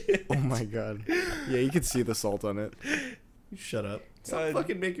that shit. Oh my god. Yeah, you can see the salt on it. You shut up. Stop God.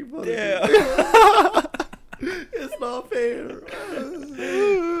 fucking making fun Yeah. of me. It's not fair.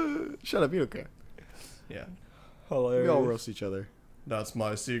 Shut up, you okay? Yeah. We all roast each other. That's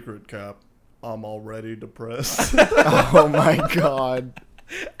my secret, Cap. I'm already depressed. Oh my god.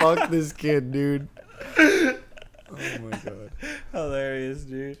 Fuck this kid, dude. Oh my god. Hilarious,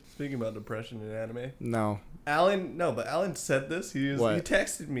 dude. Speaking about depression in anime, No. Alan said this. He What?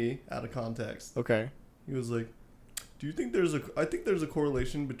 texted me out of context. Okay. He was like, "Do you think I think there's a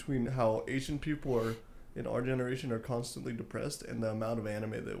correlation between how Asian people are in our generation are constantly depressed and the amount of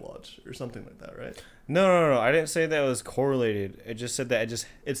anime they watch or something like that, right?" No. I didn't say that it was correlated. It just said that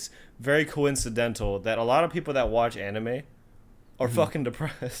it's very coincidental that a lot of people that watch anime are fucking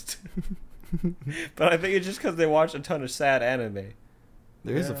depressed. But I think it's just because they watch a ton of sad anime.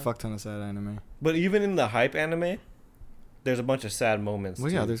 There is a Yeah. fuck ton of sad anime. But even in the hype anime, there's a bunch of sad moments.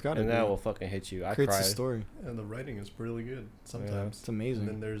 Well, yeah, too, there's gotta and be. that will fucking hit you. I Creates cried. a story. And the writing is really good sometimes. It's amazing. And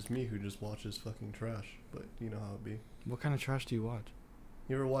then there's me who just watches fucking trash, but you know how it be. What kind of trash do you watch?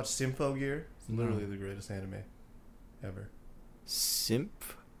 You ever watch Sympho Gear? It's No. literally the greatest anime ever. Simp?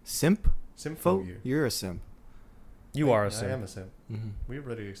 Sympho Fo? Gear. You're a simp. You are a I simp. am a simp. Mm-hmm. We've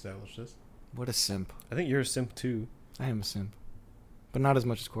already established this. What a simp. I think you're a simp too. I am a simp. But not as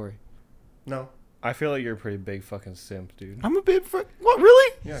much as Corey. No. I feel like you're a pretty big fucking simp, dude. I'm a bit What,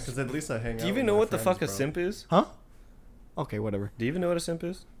 really? Yeah, because at least I hang out. Do you even with know my what the friends, fuck a bro. simp is? Huh? Okay, whatever. Do you even know what a simp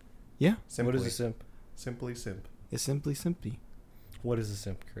is? Yeah. Simply, What is a simp? Simply simp. It's simply simpy. What is a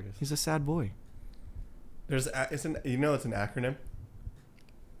simp, Curtis? He's a sad boy. It's an acronym.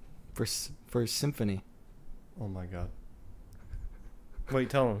 For symphony. Oh my god. Wait,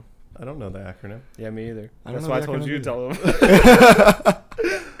 tell him. I don't know the acronym. Yeah, me either. I don't That's know why I the told acronym you to either. tell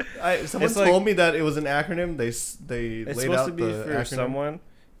him. Someone It's like- told me that it was an acronym. They It's laid supposed out to be the for acronym.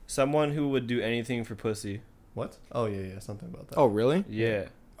 someone who would do anything for pussy. What? Oh yeah, something about that. Oh, really? Yeah.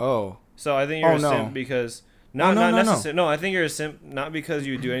 Oh. So I think you're Oh, a no. simp because no, not no. necessarily. No, I think you're a simp not because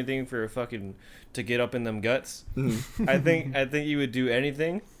you would do anything for fucking to get up in them guts. Mhm. I think you would do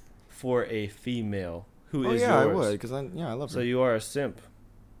anything for a female who Oh is yeah, yours. I would, because I love her. So you are a simp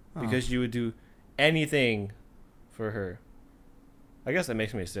Oh. because you would do anything for her. I guess that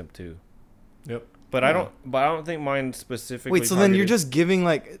makes me a simp too. Yep. But Yeah. I don't think mine specifically. Wait, so then you're targeted- just giving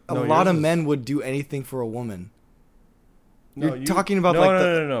like a No, lot yours of is- men would do anything for a woman. No, You're you- talking about no, like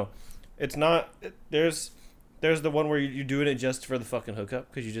no. It's not. There's the one where you're doing it just for the fucking hookup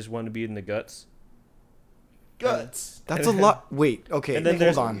because you just want to be in the guts. Guts. that's a lot. Wait, okay, And then hold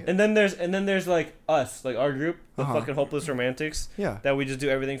there's on. and then there's like us, like our group, the Uh-huh. fucking hopeless romantics, Yeah. that we just do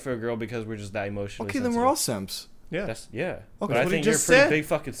everything for a girl because we're just that emotionally. Okay, then sensitive. we're all simps. Yeah. That's yeah. Okay. But That's I what think he you're a just pretty said. big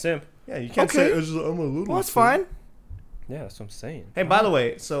fucking simp. Yeah, you can't Okay. say I'm a little. Well, that's simp." fine. Yeah, that's what I'm saying. Hey, by the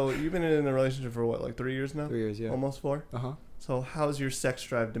way, so you've been in a relationship for what, like 3 years now? 3 years, yeah. Almost 4. Uh huh. So how's your sex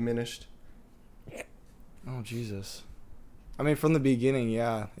drive diminished? Oh Jesus. I mean, from the beginning,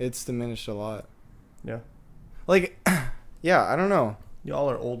 yeah, it's diminished a lot. Yeah. Like, yeah, I don't know. Y'all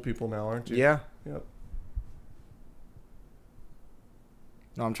are old people now, aren't you? Yeah. Yep.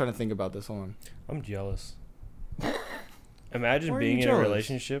 No, I'm trying to think about this. Hold on. I'm jealous. Imagine Why are being you in a jealous?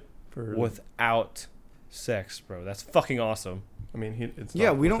 relationship For without sex, bro. That's fucking awesome. I mean, it's. Yeah,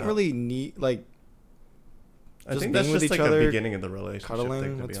 not we don't without- really need like. I just think that's being with just each like other, the beginning of the relationship cuddling,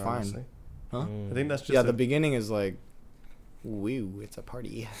 thing, to that's be fine. honest. Huh? Mm. I think that's just Yeah, the beginning is like, woo, it's a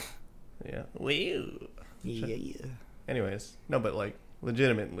party. Yeah. Woo. Yeah. Anyways, no, but like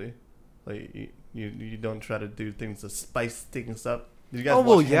legitimately, like you don't try to do things to spice things up. Did you guys? Oh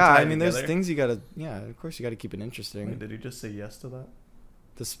well, watch yeah. hentai I mean, there's together? things you gotta. Yeah, of course you gotta keep it interesting Wait, did he just say yes to that?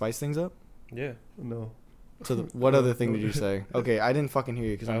 to spice things up. Yeah. No. So what other thing did you say? Okay, I didn't fucking hear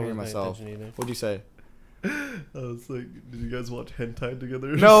you because I'm hearing wasn't paying myself. attention either. What'd you say? I was like, did you guys watch hentai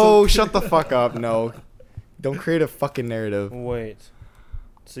together? or No, something? shut the fuck up. No, don't create a fucking narrative. Wait.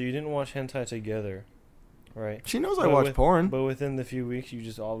 So you didn't watch hentai together? Right. She knows I But watch with- porn. But within the few weeks, you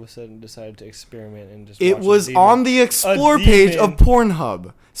just all of a sudden decided to experiment and just. It watch a was demon. on the explore A page of demon.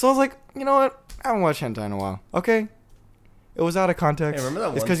 Pornhub. So I was like, you know what? I haven't watched hentai in a while. Okay. It was out of context. Hey, remember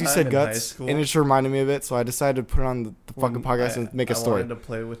that It's one because you time said in high guts, school? and it just reminded me of it. So I decided to put on the fucking podcast and make a I story. wanted to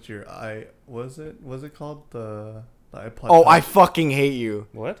play with your was it called the iPod? Oh, I Touch? fucking hate you.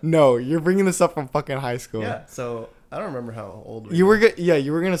 What? No, you're bringing this up from fucking high school. Yeah. So I don't remember how old You were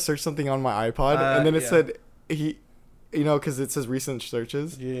you were gonna search something on my iPod, and then it yeah. said because it says recent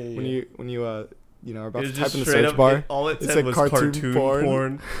searches. Yeah. When you are about It to was type just in the straight search up, bar. all it it said said was cartoon cartoon porn.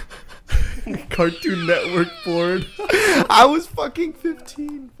 porn. Cartoon Network porn. I was fucking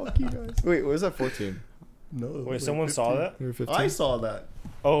 15. Fuck you guys. Wait, was that 14? No. Wait, someone saw that? You were 15. I saw that.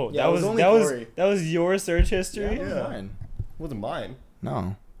 Oh, Yeah, that it was was only that was Corey. that was your search history. Yeah, it was Yeah. mine. It wasn't mine.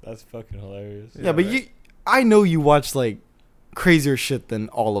 No. That's fucking hilarious. Yeah, but right. I know you watch like crazier shit than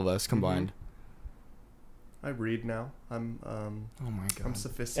all of us combined. I read now. I'm Oh my god. I'm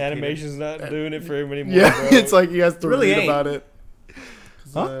sophisticated. Animation's not doing it for him anymore. Yeah, bro. it's like you guys to Really read ain't. about it.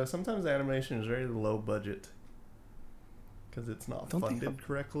 'Cause, Huh? sometimes the animation is very low budget. Because it's not Don't they funded have-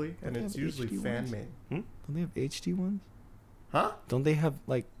 correctly, and they it's have usually HD fan ones? made. Don't they have HD ones? Huh? Don't they have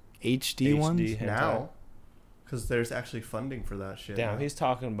like HD ones? hentai. Now? Because there's actually funding for that shit. Damn, now. he's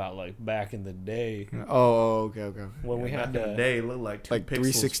talking about like back in the day Oh, okay. when we Back had in the to. day, it looked like two Like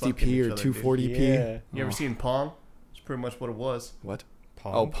pixels fucking 360p each or other, dude. 240p. Yeah. You ever Oh. seen Pong? It's pretty much what it was. What?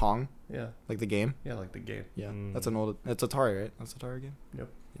 Pong. Oh, Pong, Yeah, like the game. yeah, like the game. Yeah, Mm. that's That's Atari, right? That's Atari game.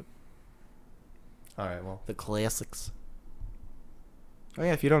 All right, well, The classics. Oh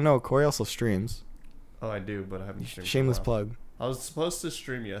yeah, if you don't know, Corey also streams. oh, I do, but I haven't streamed. for a Shameless while. plug. I was supposed to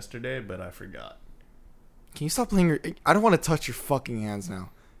stream yesterday, but I forgot. Can you stop playing your? I don't want to touch your fucking hands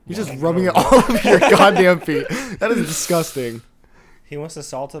now. You're Well, just I rubbing know. it all over your goddamn feet. That is disgusting. He wants to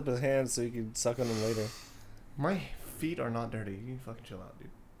salt up his hands so he can suck on them later. My feet are not dirty. You can fucking chill out, dude.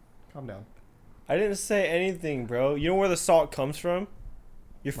 Calm down. I didn't say anything, bro. You know where the salt comes from?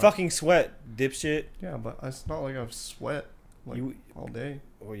 Your What? fucking sweat, dipshit. Yeah, but it's not like I've sweat like You- all day.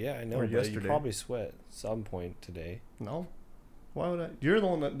 Well, yeah, I know, Or but you yesterday. probably sweat some point today. No. Why would I? You're the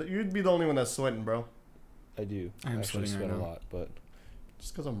one that you'd be the only one that's sweating, bro. I do. I am actually sweating sweat right a now. lot, but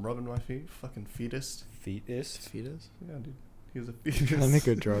Just because I'm rubbing my feet, fucking fetus. fetus. Fetus? Yeah, dude. He's a He's fetus. trying to make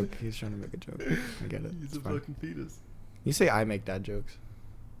a joke. He's trying to make a joke. I get it. He's It's a fine. fucking fetus. You say I make dad jokes.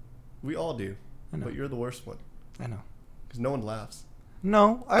 We all do, I know. but you're the worst one I know. because no one laughs.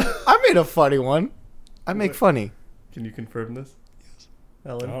 No, I made a funny one. I make What? funny Can you confirm this? Yes. I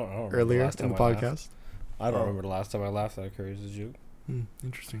Ellen. don't remember earlier last in the time I laughed. podcast. I don't Oh. remember the last time I laughed at a crazy joke.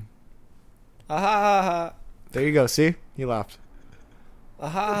 Interesting. Ah ha ha ha. There you go. See, he laughed. Ah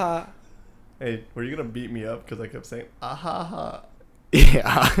ha ha. Hey, were you gonna beat me up because I kept saying ah ha ha? Yeah,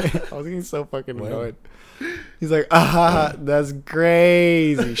 I was getting so fucking When? annoyed. He's like, ah, that's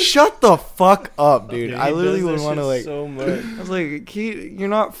crazy. Shut the fuck up, dude. Dude, I he literally does that would want to shit like. so much. I was like, you're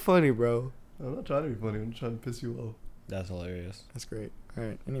not funny, bro. I'm not trying to be funny. I'm trying to piss you off. That's hilarious. That's great. All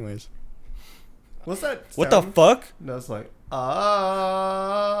right. Anyways, What's that? What the sound? fuck? That's like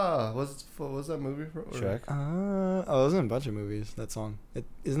what's that movie from? Shrek. oh, it was in a bunch of movies. That song.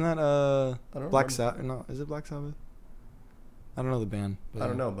 Isn't that I don't Black remember. Sabbath? No, is it Black Sabbath? I don't know the band. I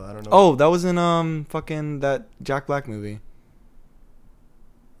don't know, but I don't know. Oh, that was in fucking that Jack Black movie.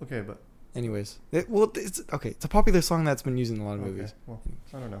 Okay, but Anyways, it's okay. It's a popular song that's been used in a lot of movies. okay. Well,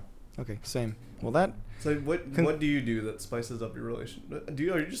 I don't know. Okay, same. Well, that So what Con- what do you do that spices up your relation? Are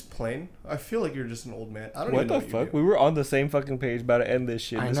you just plain? I feel like you're just an old man. I don't What even know the what fuck? you We were on the same fucking page about to end this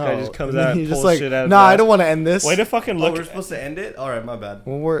shit. I This know. guy just comes And then out and he's pulls just like, shit out of nah, I his don't ass. want to end this. Way to fucking do. look. Oh, we're supposed to end it. All right, my bad.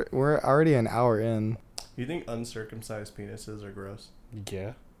 Well, we're already an hour in. You think uncircumcised penises are gross?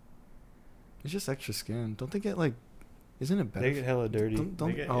 Yeah. It's just extra skin. Don't they get like? Isn't it better? They get hella dirty. Don't,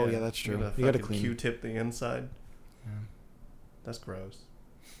 They get- oh yeah, that's true. You gotta clean. Q-tip the inside. Yeah. That's gross.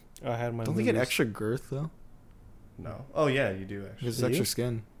 I had my. Don't they get movies. extra girth though? No. Oh yeah, you do actually. Because it's Do extra you?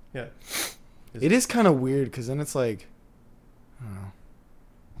 skin. Yeah. It is kind of weird because then it's like, I don't know.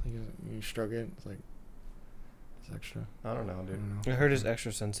 Like you stroke it, it's like it's extra. I don't know, I dude. don't know. I heard it's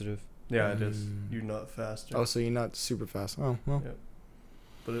extra sensitive. Yeah, it is. Mm. You nut faster. Oh, so you're not super fast. Oh well. Yeah.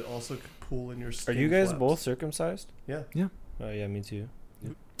 But it also could pool in your Are skin. you guys flaps. both circumcised? Yeah. Yeah. Oh yeah, me too. All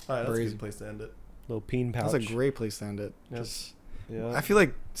right, that's a Crazy. good place to end it. Little peen pouch. That's a great place to end it. Yes. Just- Yeah. I feel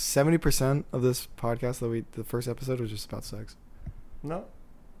like 70% of this podcast the first episode was just about sex. No.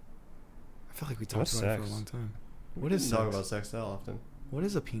 I feel like we talked What's about it for sex? a long time. We What is didn't talk sex? about sex that often. What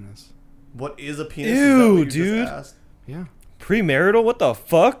is a penis? What is a penis? Is Ew, that what you just dude. asked? Yeah. Premarital? What the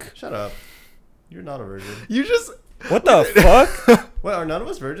fuck? Shut up. You're not a virgin. You just What the fuck? What, are none of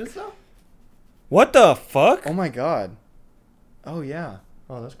us virgins now? What the fuck? Oh my god. Oh yeah.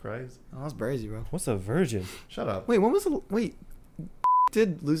 Oh, that's crazy. Oh, that's crazy, bro. What's a virgin? Shut up. Wait, when was the wait?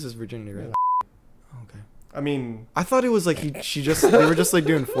 Did lose his virginity, right? Okay. I mean, I thought it was like they were just like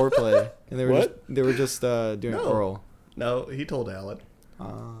doing foreplay and they were just doing No. oral. no, he told Alan. He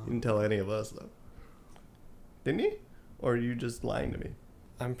didn't tell any of us though. Didn't he? Or are you just lying to me?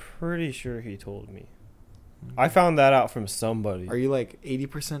 I'm pretty sure he told me. I found that out from somebody. Are you like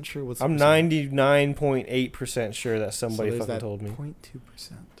 80% sure? What's the I'm percent? 99.8% sure that somebody So there's fucking that told me.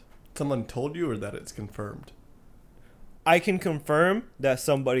 0.2%. Someone told you, or that it's confirmed? I can confirm that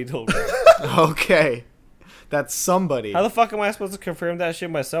somebody told me. Okay. That's somebody. How the fuck am I supposed to confirm that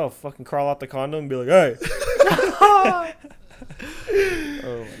shit myself? Fucking crawl out the condom and be like, hey.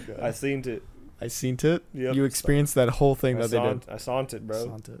 Oh my god. I seen it. I seen it. Yep. You experienced that whole thing that they did. I saw it, bro.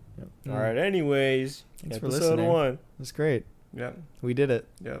 Saw it. Yep. All right. Anyways, Thanks for episode listening. 1. That's great. Yep. We did it.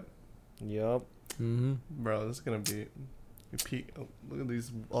 Yep. Yup. Mm-hmm. Bro, this is gonna be a peak. Oh, look at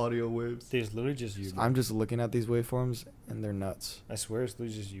these audio waves. It's literally just you. Bro. I'm just looking at these waveforms and they're nuts. I swear it's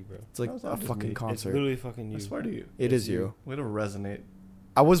literally just you, bro. It's like No, it's a not just fucking me. It's concert. literally fucking you. I swear to you. It It's is you. Way to resonate.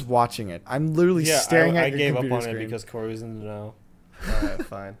 I was watching it. I'm literally Yeah, staring I at your gave up computer on screen. it because Corey was in the know. Alright,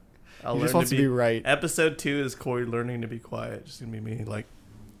 fine. I'll He learn just wants to be right. Episode 2 is Corey learning to be quiet. Just gonna be me like,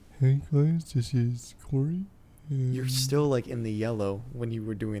 hey guys, this is Corey. You're still like in the yellow when you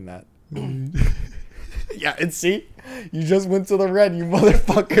were doing that. Yeah, and see? You just went to the red, you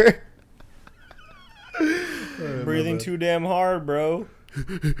motherfucker. Breathing too damn hard, bro.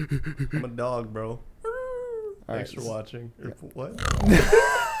 I'm a dog, bro. Thanks Alright. for watching. Or what?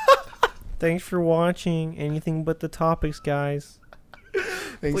 Thanks for watching Anything But the Topics, guys. Thanks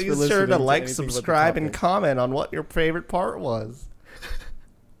for Please listening sure to like, Anything But the subscribe, and Topic. comment on what your favorite part was.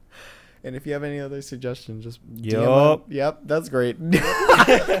 And if you have any other suggestions, just DM Yup. them. Yep, that's great.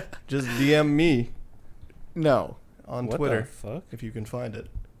 Just DM me No. on What Twitter the fuck? if you can find it.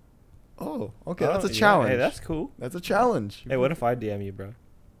 Oh, okay, Oh, that's a yeah. challenge. Hey, that's cool. That's a challenge. Hey, what if I DM you, bro?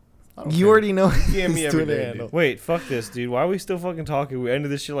 I don't You care. already know DM me his every Twitter day, handle. Wait, fuck this, dude. Why are we still fucking talking? We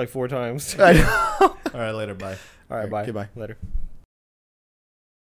ended this shit like 4 times. I know. All right, later. Bye. All right, bye. Goodbye. Later.